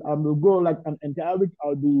the field. We'll go like an entire week.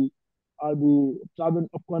 I'll be traveling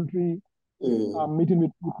up country, meeting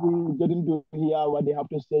with people, getting to hear what they have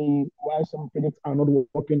to say, why some projects are not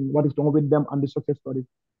working, what is wrong with them, and the success stories.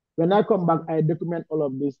 When I come back, I document all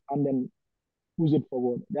of this and then push it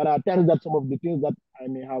forward. There are times that some of the things that I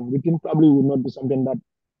may have written probably will not be something that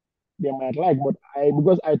they might like, but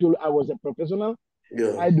because I told I was a professional,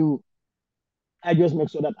 I just make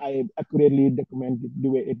sure that I accurately document it the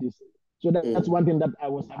way it is. So that's one thing that I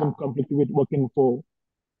was having conflict with working for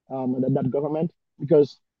that government,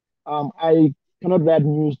 because I cannot write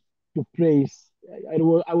news to praise. I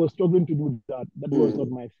was struggling to do that. That was not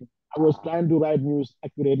my thing. I was trying to write news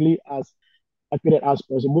accurately, as accurate as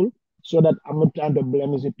possible, so that I'm not trying to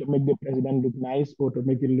blemish it to make the president look nice or to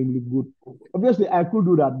make it look good. Obviously, I could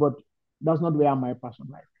do that, but that's not where my passion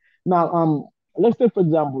lies. Now, let's take, for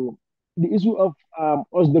example, the issue of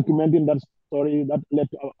us documenting that story that led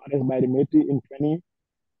to our arrest by the military in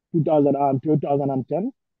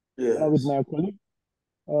 2010 with my colleague.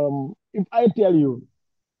 If I tell you,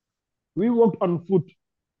 we walked on foot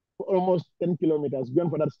for almost 10 kilometers going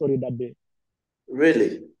for that story that day.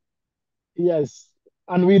 Really? Yes.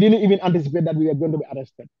 And we didn't even anticipate that we were going to be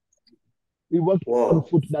arrested. We walked on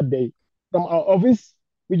foot that day. From our office,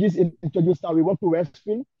 which is in Georgetown, we walked to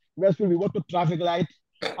Westfield. We walked to traffic light.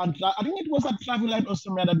 And I think it was a traffic light or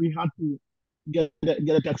somewhere that we had to get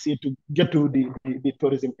a taxi to get to the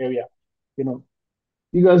tourism area,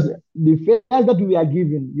 because the fares that we are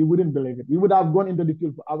given, you wouldn't believe it. We would have gone into the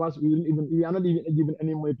field for hours. We are not even given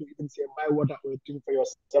any money to even say buy water or drink for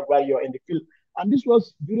yourself while you're in the field. And this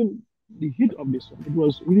was during the heat of the sun. It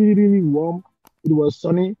was really, really warm. it was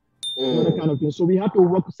sunny, that kind of thing. So we had to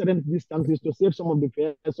walk certain distances to save some of the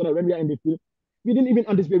fares so that when we are in the field, we didn't even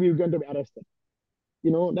anticipate we were going to be arrested,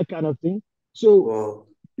 that kind of thing. So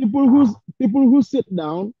people who sit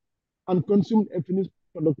down and consume a finished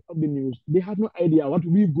product of the news, they had no idea what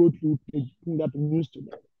we go through to bring that news to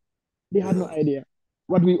them. They had no idea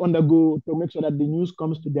what we undergo to make sure that the news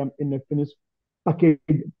comes to them in a finished package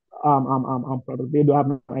product. They don't have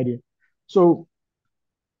no idea. So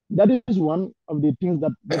that is one of the things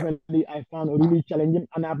that definitely I found really challenging,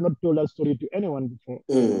 and I have not told that story to anyone before.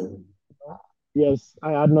 Yes,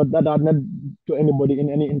 I had not to anybody in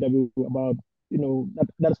any interview about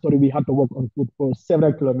that story. We had to walk on foot for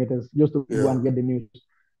several kilometers just to go and get the news.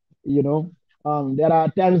 There are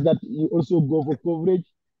times that you also go for coverage.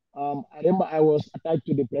 I remember I was attached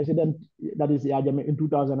to the president, that is Yajame, in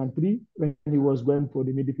 2003 when he was going for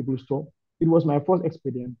the Midi People's Tour. It was my first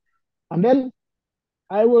experience. And then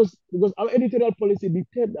because our editorial policy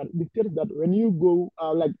dictates that when you go,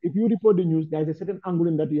 like if you report the news, there's a certain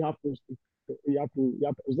angle that you have to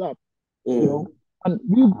observe, And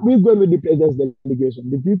we go with the president's delegation.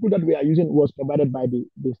 The people that we are using was provided by the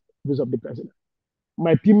office of the president.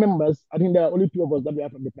 My team members, I think there are only 2 of us that we are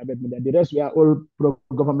from the private media. The rest we are all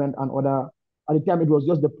pro-government and other. At the time, it was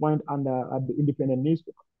just the Point and the independent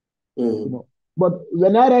newspaper. But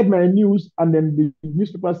when I write my news and then the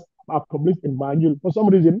newspapers are published in Banjul, for some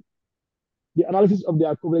reason, the analysis of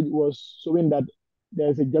their coverage was showing that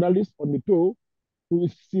there's a journalist on the tour who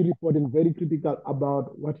is still reporting very critical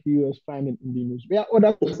about what he was finding in the news. Where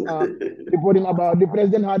others are reporting about the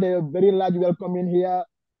president had a very large welcome here,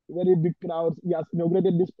 very big crowds. He has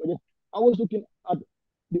inaugurated this project. I was looking at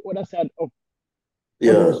the other side of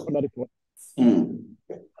those other reports.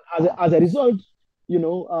 As a result,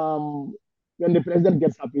 when the president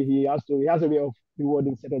gets happy, he has a way of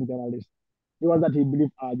rewarding certain journalists. The ones that he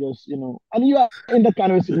believes are just, and you are in that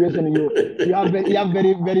kind of situation, you have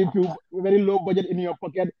very low budget in your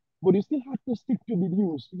pocket, but you still have to stick to the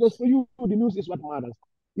news because for you, the news is what matters.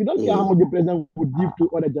 You don't care how much the president would give to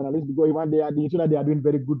other journalists because even they are so that they are doing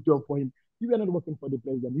very good job for him. You are not working for the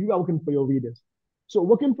president. You are working for your readers. So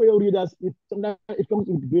working for your readers, sometimes it comes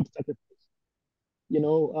with great sacrifice.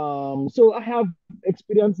 So I have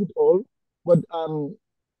experienced it all, but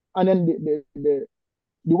and then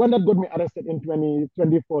the one that got me arrested in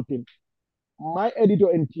 2014, my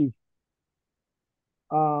editor-in-chief,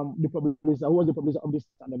 the publisher, who was the publisher of this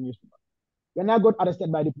Standard newspaper, when I got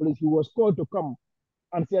arrested by the police, he was called to come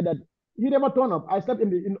and said that he never turned up. I slept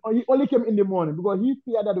he only came in the morning because he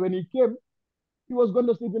feared that when he came, he was going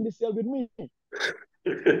to sleep in the cell with me. So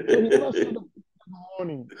he never showed up in the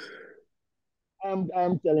morning.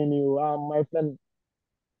 I'm telling you, my friend,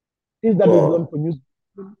 is that we've learned for news.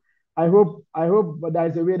 I hope, but there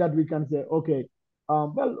is a way that we can say, okay,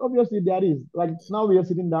 well, obviously there is. Like now we are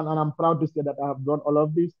sitting down, and I'm proud to say that I have done all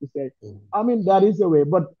of this to say, I mean, there is a way,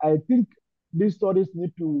 but I think these stories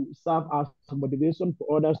need to serve as motivation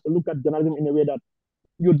for others to look at journalism in a way that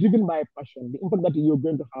you're driven by passion, the impact that you're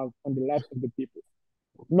going to have on the lives of the people,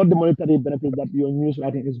 not the monetary benefits that your news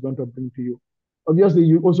writing is going to bring to you. Obviously,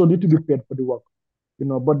 you also need to be paid for the work.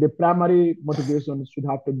 But the primary motivation should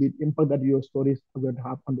have to be the impact that your stories are going to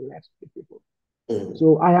have on the lives of the people.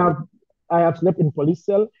 So I have slept in police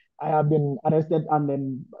cell. I have been arrested and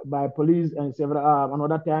then by police and several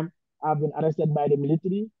another time I've been arrested by the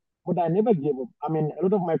military, but I never gave up. I mean, a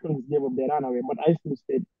lot of my colleagues gave up; they ran away, but I still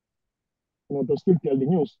stayed, to still tell the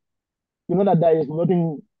news. That there is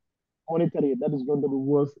nothing monetary that is going to be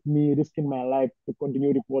worth me risking my life to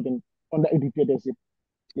continue reporting under a dictatorship,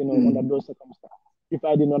 under those circumstances, if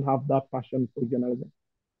I did not have that passion for journalism.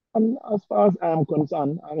 And as far as I am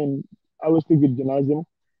concerned, I mean, I will stick with journalism.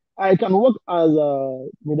 I can work as a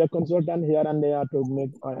media consultant here and there to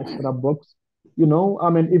make extra bucks. I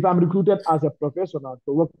mean, if I'm recruited as a professional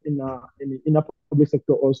to work in a public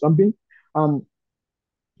sector or something,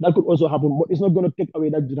 that could also happen. But it's not going to take away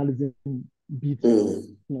that journalism beat.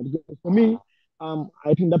 For me,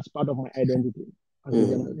 I think that's part of my identity as a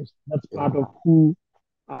journalist. That's part of who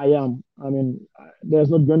I am. I mean, there's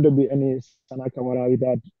not going to be any Sanna Camara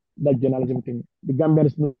without that journalism thing. The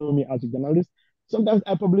Gambians know me as a journalist. Sometimes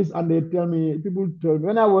I publish and they tell me,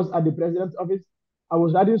 when I was at the president's office, I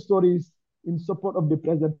was writing stories in support of the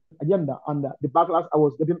president's agenda. And the backlash I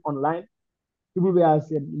was getting online, people were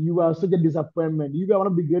saying, you are such a disappointment. You were one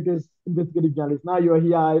of the greatest investigative journalists. Now you're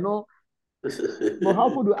here, But how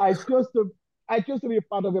could I chose to be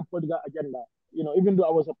part of a political agenda, even though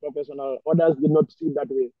I was a professional, others did not see it that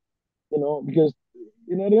way, because,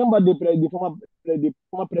 remember the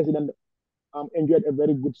former president enjoyed a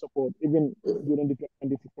very good support, even during the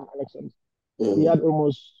 2016 elections. He had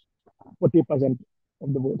almost 40%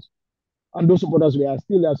 of the votes. And those supporters were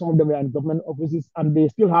still there. Some of them were in government offices, and they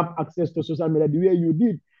still have access to social media the way you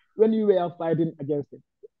did when you were fighting against it.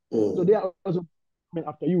 So they are also coming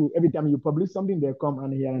after you. Every time you publish something, they come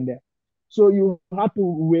and here and there. So you have to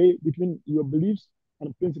weigh between your beliefs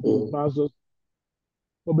and principles versus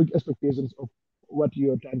public expectations of what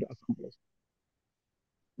you're trying to accomplish.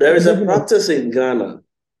 There is a practice in Ghana.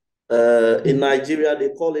 In Nigeria, they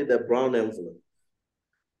call it the brown envelope.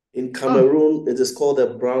 In Cameroon, it is called the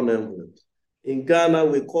brown envelope. In Ghana,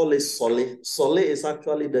 we call it Sole. Sole is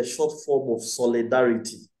actually the short form of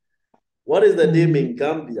solidarity. What is the name in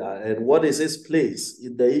Gambia, and what is its place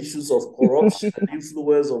in the issues of corruption and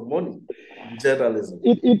influence of money in journalism?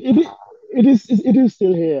 It is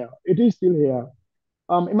still here. It is still here.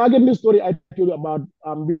 Imagine the story I told you about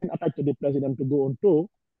being attached to the president to go on tour,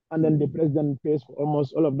 and then the president pays for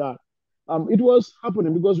almost all of that. It was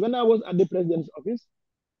happening because when I was at the president's office,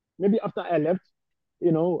 maybe after I left,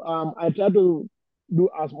 I tried to do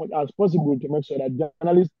as much as possible to make sure that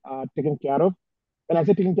journalists are taken care of. When I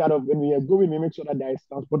say taken care of, when we are going, we make sure that there is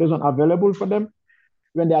transportation available for them.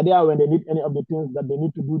 When they are there, when they need any of the things that they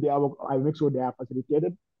need to do their work, I make sure they are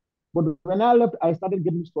facilitated. But when I left, I started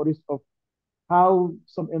getting stories of how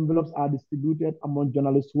some envelopes are distributed among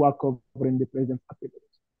journalists who are covering the president's activities.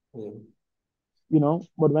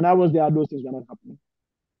 But when I was there, those things were not happening.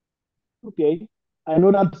 Okay. I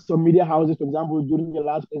know that some media houses, for example, during the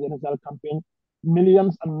last presidential campaign,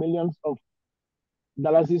 millions and millions of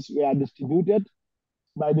dollars were distributed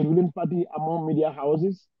by the ruling party among media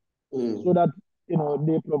houses so that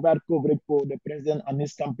they provide coverage for the president and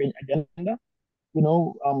his campaign agenda.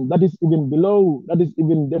 That is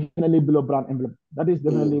even definitely below brown envelope. That is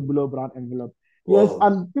definitely below brown envelope. Wow. Yes,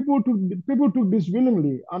 and people took this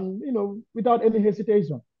willingly and without any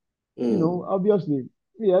hesitation. Obviously,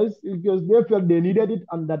 yes, because they felt they needed it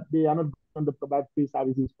and that they are not going to provide free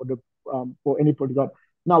services for any political.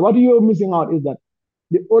 Now, what you're missing out is that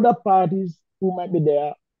the other parties who might be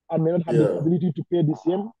there and may not have the ability to pay the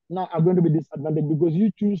same now are going to be disadvantaged because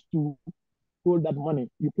you choose to hold that money.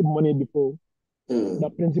 You put money before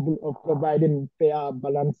the principle of providing fair,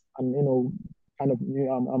 balance, and kind of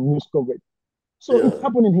news coverage. So it's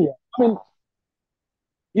happening here. I mean,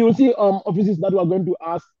 you will see offices that were going to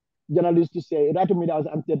ask journalists to say, write to me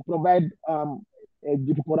and said, provide a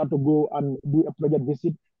reporter to go and do a project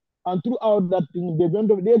visit. And throughout that thing, they're going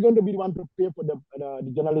to be the one to pay for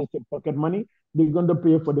the journalist's pocket money. They're going to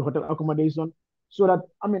pay for the hotel accommodation. So that,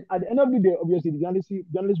 at the end of the day, obviously, the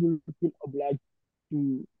journalists will feel obliged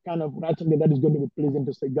to kind of write something that is going to be pleasing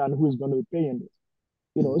to Segan, who is going to be paying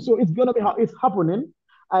this. So it's going to be how it's happening.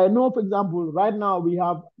 I know, for example, right now we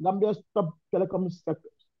have Gambia's top telecom sectors.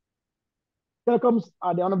 Telecoms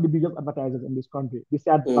are one of the biggest advertisers in this country.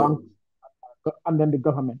 Besides banks and then the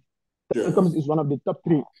government. Telecoms is one of the top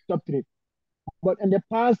three. But in the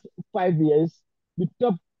past 5 years, the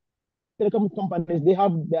top telecom companies they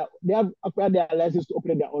have acquired their license to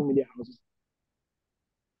operate their own media houses.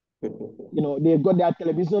 They've got their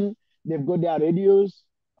television, they've got their radios.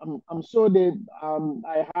 I'm sure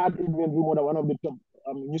I heard even rumor that one of the top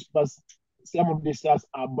newspapers, some of the shares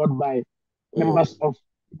are bought by members of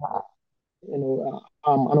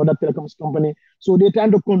another telecoms company. So they're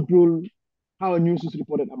trying to control how news is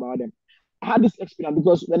reported about them. I had this experience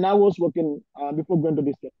because when I was working before going to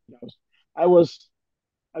this house, I was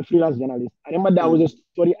a freelance journalist. I remember there was a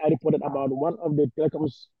story I reported about one of the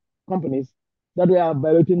telecoms companies that were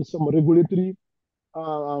violating some regulatory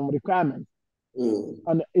requirements.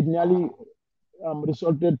 And it nearly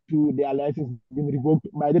resulted to their license being revoked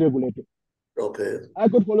by the regulator. Okay. I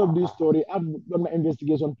could follow this story. I've done my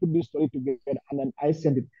investigation, put this story together, and then I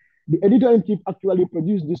sent it. The editor-in-chief actually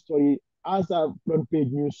produced this story as a front-page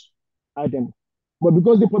news item. But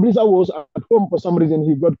because the publisher was at home for some reason,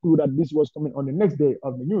 he got clue that this was coming on the next day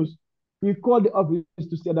of the news. He called the office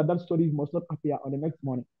to say that story must not appear on the next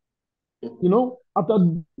morning. After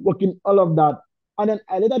working all of that. And then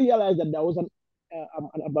I later realized that there was an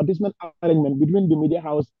advertisement arrangement between the media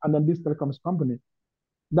house and then this telecoms company.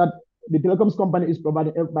 That the telecoms company is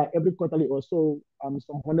providing by every quarterly or so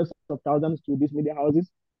some hundreds of thousands to these media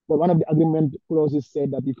houses. But one of the agreement clauses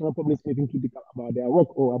said that you cannot publish anything critical about their work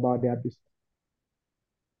or about their business.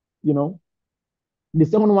 The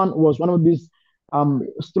second one was one of these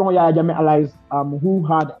strong Jame allies who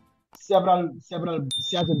had several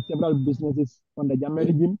shares in several businesses on the Jame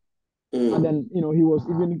regime. And then he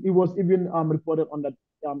was even reported on that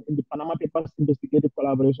in the Panama Papers investigative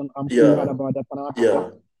collaboration. Sure heard about that Panama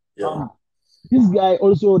Papers. This guy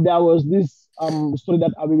also, there was this story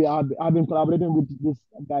that I've been collaborating with these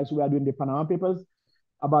guys who are doing the Panama Papers.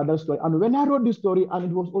 about that story. And when I wrote this story, and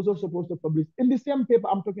it was also supposed to publish in the same paper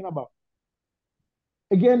I'm talking about,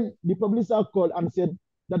 again, the publisher called and said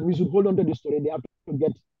that we should hold on to the story. They have to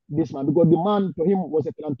get this man, because the man, to him, was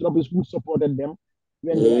a philanthropist who supported them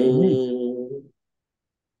when they were in need.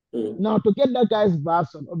 Now, to get that guy's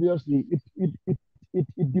version, obviously,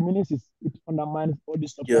 it diminishes, it undermines all the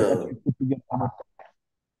stuff that we put together.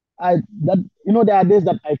 There are days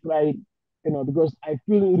that I cry, because I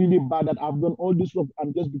feel really bad that I've done all this work,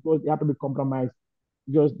 and just because they have to be compromised,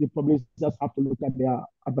 because the publishers have to look at their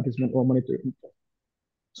advertisement or monetary interest.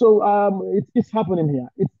 So it's happening here.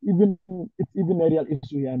 It's even a real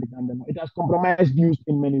issue here in the Gambia. It has compromised news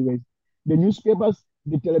in many ways. The newspapers,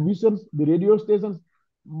 the televisions, the radio stations,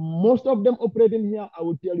 most of them operating here, I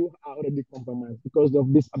will tell you, are already compromised because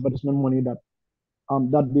of this advertisement money that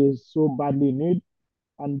they so badly need,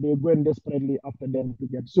 and they're going desperately after them to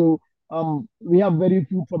get. So we have very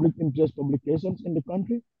few public interest publications in the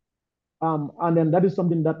country, and then that is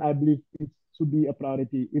something that I believe it should be a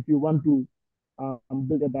priority if you want to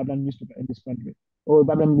build a vibrant newspaper in this country, or a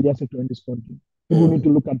vibrant media sector in this country. People need to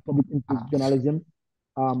look at public interest journalism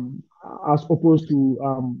as opposed to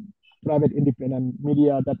private independent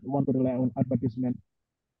media that want to rely on advertisement,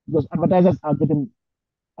 because advertisers are getting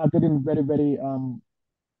very, very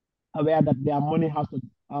aware that their money has to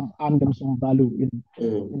earn them some value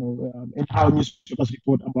in how newspapers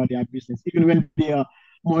report about their business, even when they are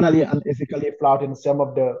morally and ethically flouting some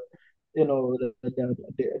of the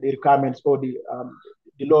the requirements or the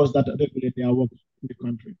laws that regulate their work in the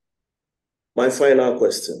country. My final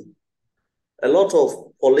question. A lot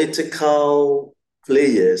of political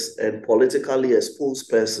players and politically exposed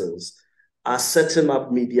persons are setting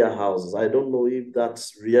up media houses. I don't know if that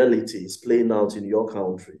reality is playing out in your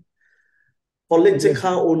country.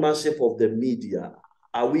 Political ownership of the media,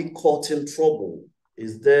 are we caught in trouble?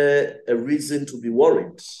 Is there a reason to be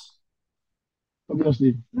worried?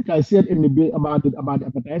 Obviously, like I said in the bit about the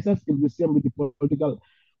advertisers, it's the same with the political.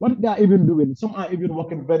 What they are even doing, some are even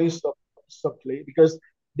working very softly, because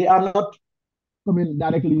they are not coming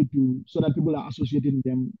directly to, so that people are associating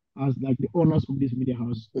them as like the owners of this media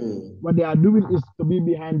house. What they are doing is to be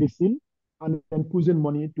behind the scene and then pushing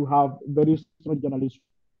money to have very strong journalists.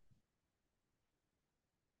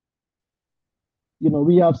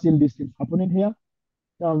 We have seen these things happening here.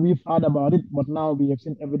 We've heard about it, but now we have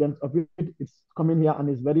seen evidence of it. It's coming here and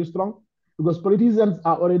it's very strong, because politicians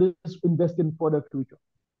are already investing for the future.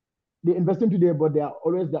 They're investing today, but their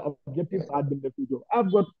objective had been the future.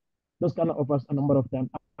 I've got those kind of offers a number of times.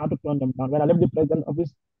 I had to turn them down. When I left the president's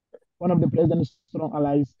office, one of the president's strong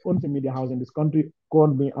allies owns a media house in this country,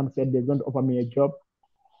 called me and said they're going to offer me a job.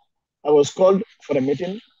 I was called for a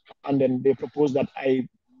meeting, and then they proposed that I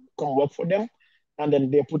come work for them. And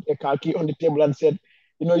then they put a car key on the table and said,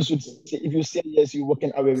 you should say, if you say yes, you're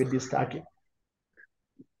walking away with this car key.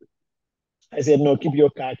 I said, no, keep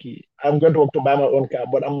your car key. I'm going to work to buy my own car,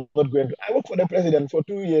 but I'm not going to. I worked for the president for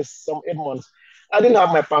 2 years, some 8 months. I didn't have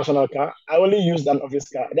my personal car. I only used an office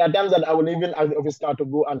car. There are times that I will even ask the office car to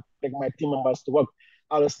go and take my team members to work.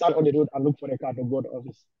 I will stand on the road and look for a car to go to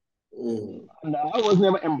office. And I was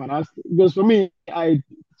never embarrassed, because for me, I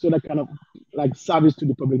saw that kind of like service to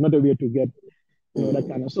the public, not a way to get, that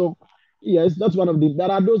kind of. So yes, that's one of the.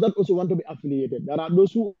 There are those that also want to be affiliated. There are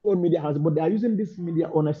those who own media houses, but they are using this media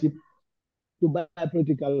ownership to buy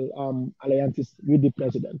political alliances with the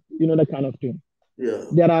president. That kind of thing. Yeah.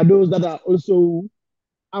 There are those that are also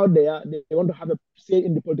out there. They want to have a say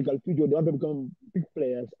in the political future. They want to become big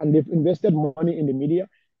players, and they've invested money in the media.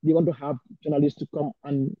 They want to have journalists to come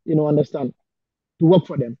and understand, to work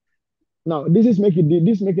for them. Now, this is making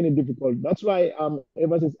it difficult. That's why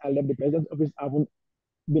ever since I left the president's office, I haven't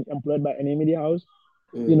been employed by any media house.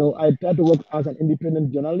 I try to work as an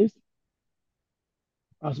independent journalist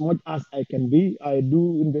as much as I can be. I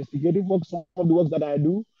do investigative work. Some of the works that I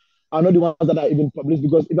do are not the ones that I even publish,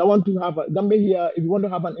 because if I want to have Gambia here, if you want to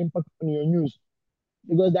have an impact on your news,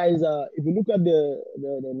 because there is if you look at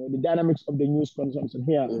the dynamics of the news consumption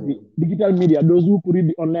here, the digital media, those who read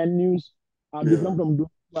the online news are different from those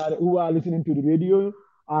who are listening to the radio,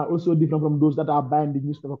 are also different from those that are buying the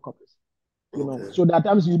newspaper copies. So there are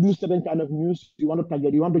times you do certain kind of news, you want to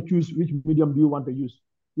target, you want to choose which medium do you want to use,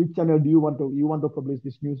 which channel do you want to publish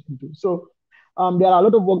this news into. So there are a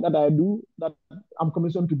lot of work that I do that I'm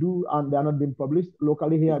commissioned to do, and they are not being published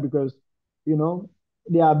locally here because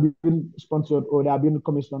they are being sponsored or they are being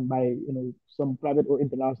commissioned by some private or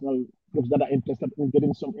international groups that are interested in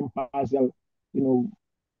getting some impartial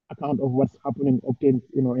account of what's happening obtained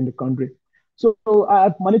in the country. So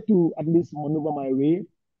I've managed to at least maneuver my way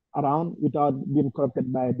around without being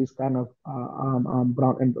corrupted by this kind of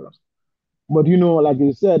brown envelopes. But like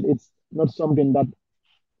you said, it's not something that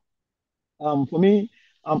for me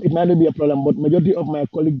it might not be a problem, but majority of my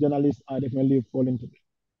colleague journalists are definitely falling to it.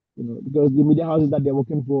 Because the media houses that they're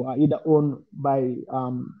working for are either owned by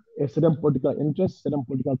a certain political interest, certain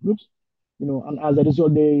political groups, and as a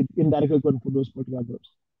result, they indirectly control those political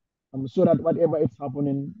groups. So that whatever is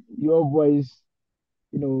happening, your voice,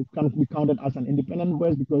 can't be counted as an independent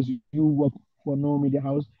voice because you work for no media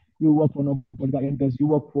house, you work for no political interest, you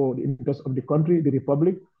work for the interest of the country, the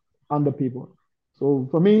republic, and the people. So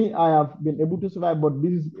for me, I have been able to survive, but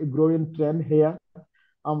this is a growing trend here.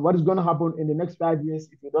 What is going to happen in the next 5 years,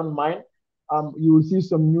 if you don't mind, you will see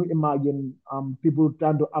some new emerging people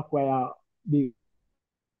trying to acquire the.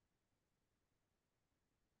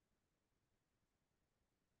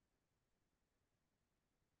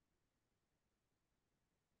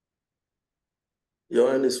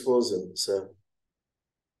 Your end is frozen, sir.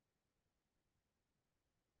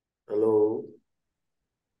 Hello?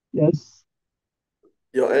 Yes.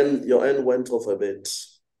 Your end went off a bit.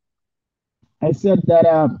 I said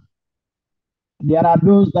that there are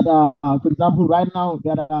those that are, for example, right now,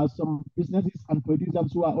 there are some businesses and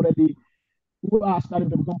politicians who are starting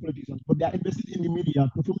to become politicians, but they are invested in the media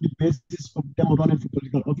to form the basis of them running for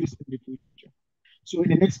political office in the future. So in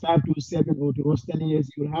the next 5 to 7 or to 10 years,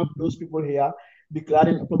 you'll have those people here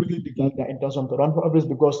publicly declaring their intention to run for office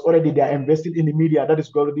because already they are invested in the media. That is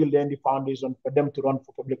going to lay the foundation for them to run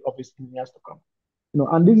for public office in years to come.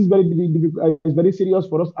 And this is it's very serious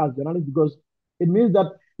for us as journalists because it means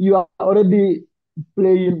that you are already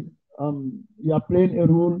playing you are playing a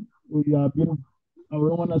role, you are being, I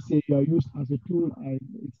don't want to say you are used as a tool.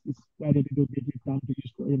 It's quite a little bit time to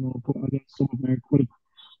use for against some of my colleague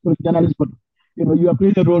journalists, but you are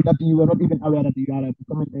playing a role that you are not even aware that you are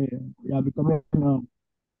becoming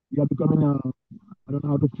I don't know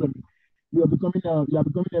how to frame it. You are becoming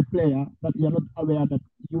a player that you are not aware that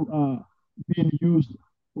you are being used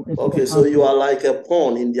for a Okay, so you are like a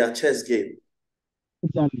pawn in their chess game.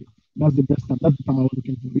 Exactly. That's the best time. That's the time I was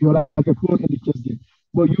looking for. You're like a pawn in the chess game.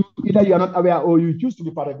 But either you're not aware or you choose to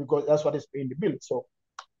be part of it because that's what is paying the bill. So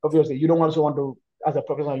obviously you don't also want to, as a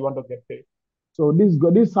professional, you want to get paid. So this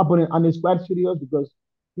is happening and it's quite serious because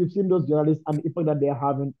we've seen those journalists and the effect that they are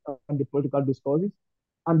having on the political discourses.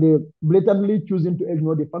 And they're blatantly choosing to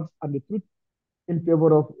ignore the facts and the truth in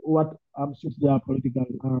favor of what suits their political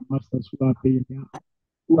masters who are paying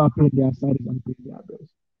their salaries and paying their bills.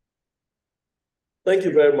 Thank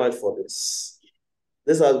you very much for this.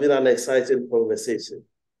 This has been an exciting conversation.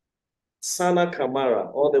 Sanna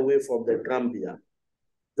Camara, all the way from the Gambia,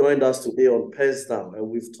 joined us today on PENSDOWN, and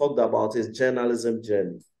we've talked about his journalism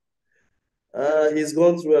journey. He's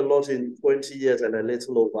gone through a lot in 20 years and a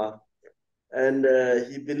little over, and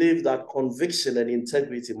he believes that conviction and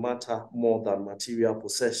integrity matter more than material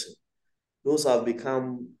possession. Those have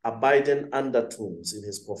become abiding undertones in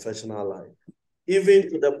his professional life. Even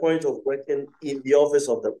to the point of working in the office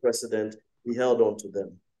of the president, he held on to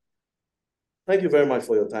them. Thank you very much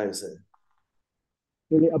for your time, sir.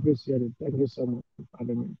 Really appreciate it. Thank you so much for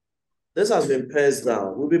having me. This has been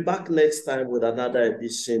PENSDOWN. We'll be back next time with another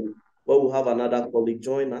edition where we'll have another colleague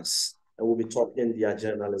join us and we'll be talking their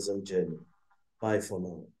journalism journey. Bye for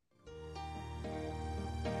now.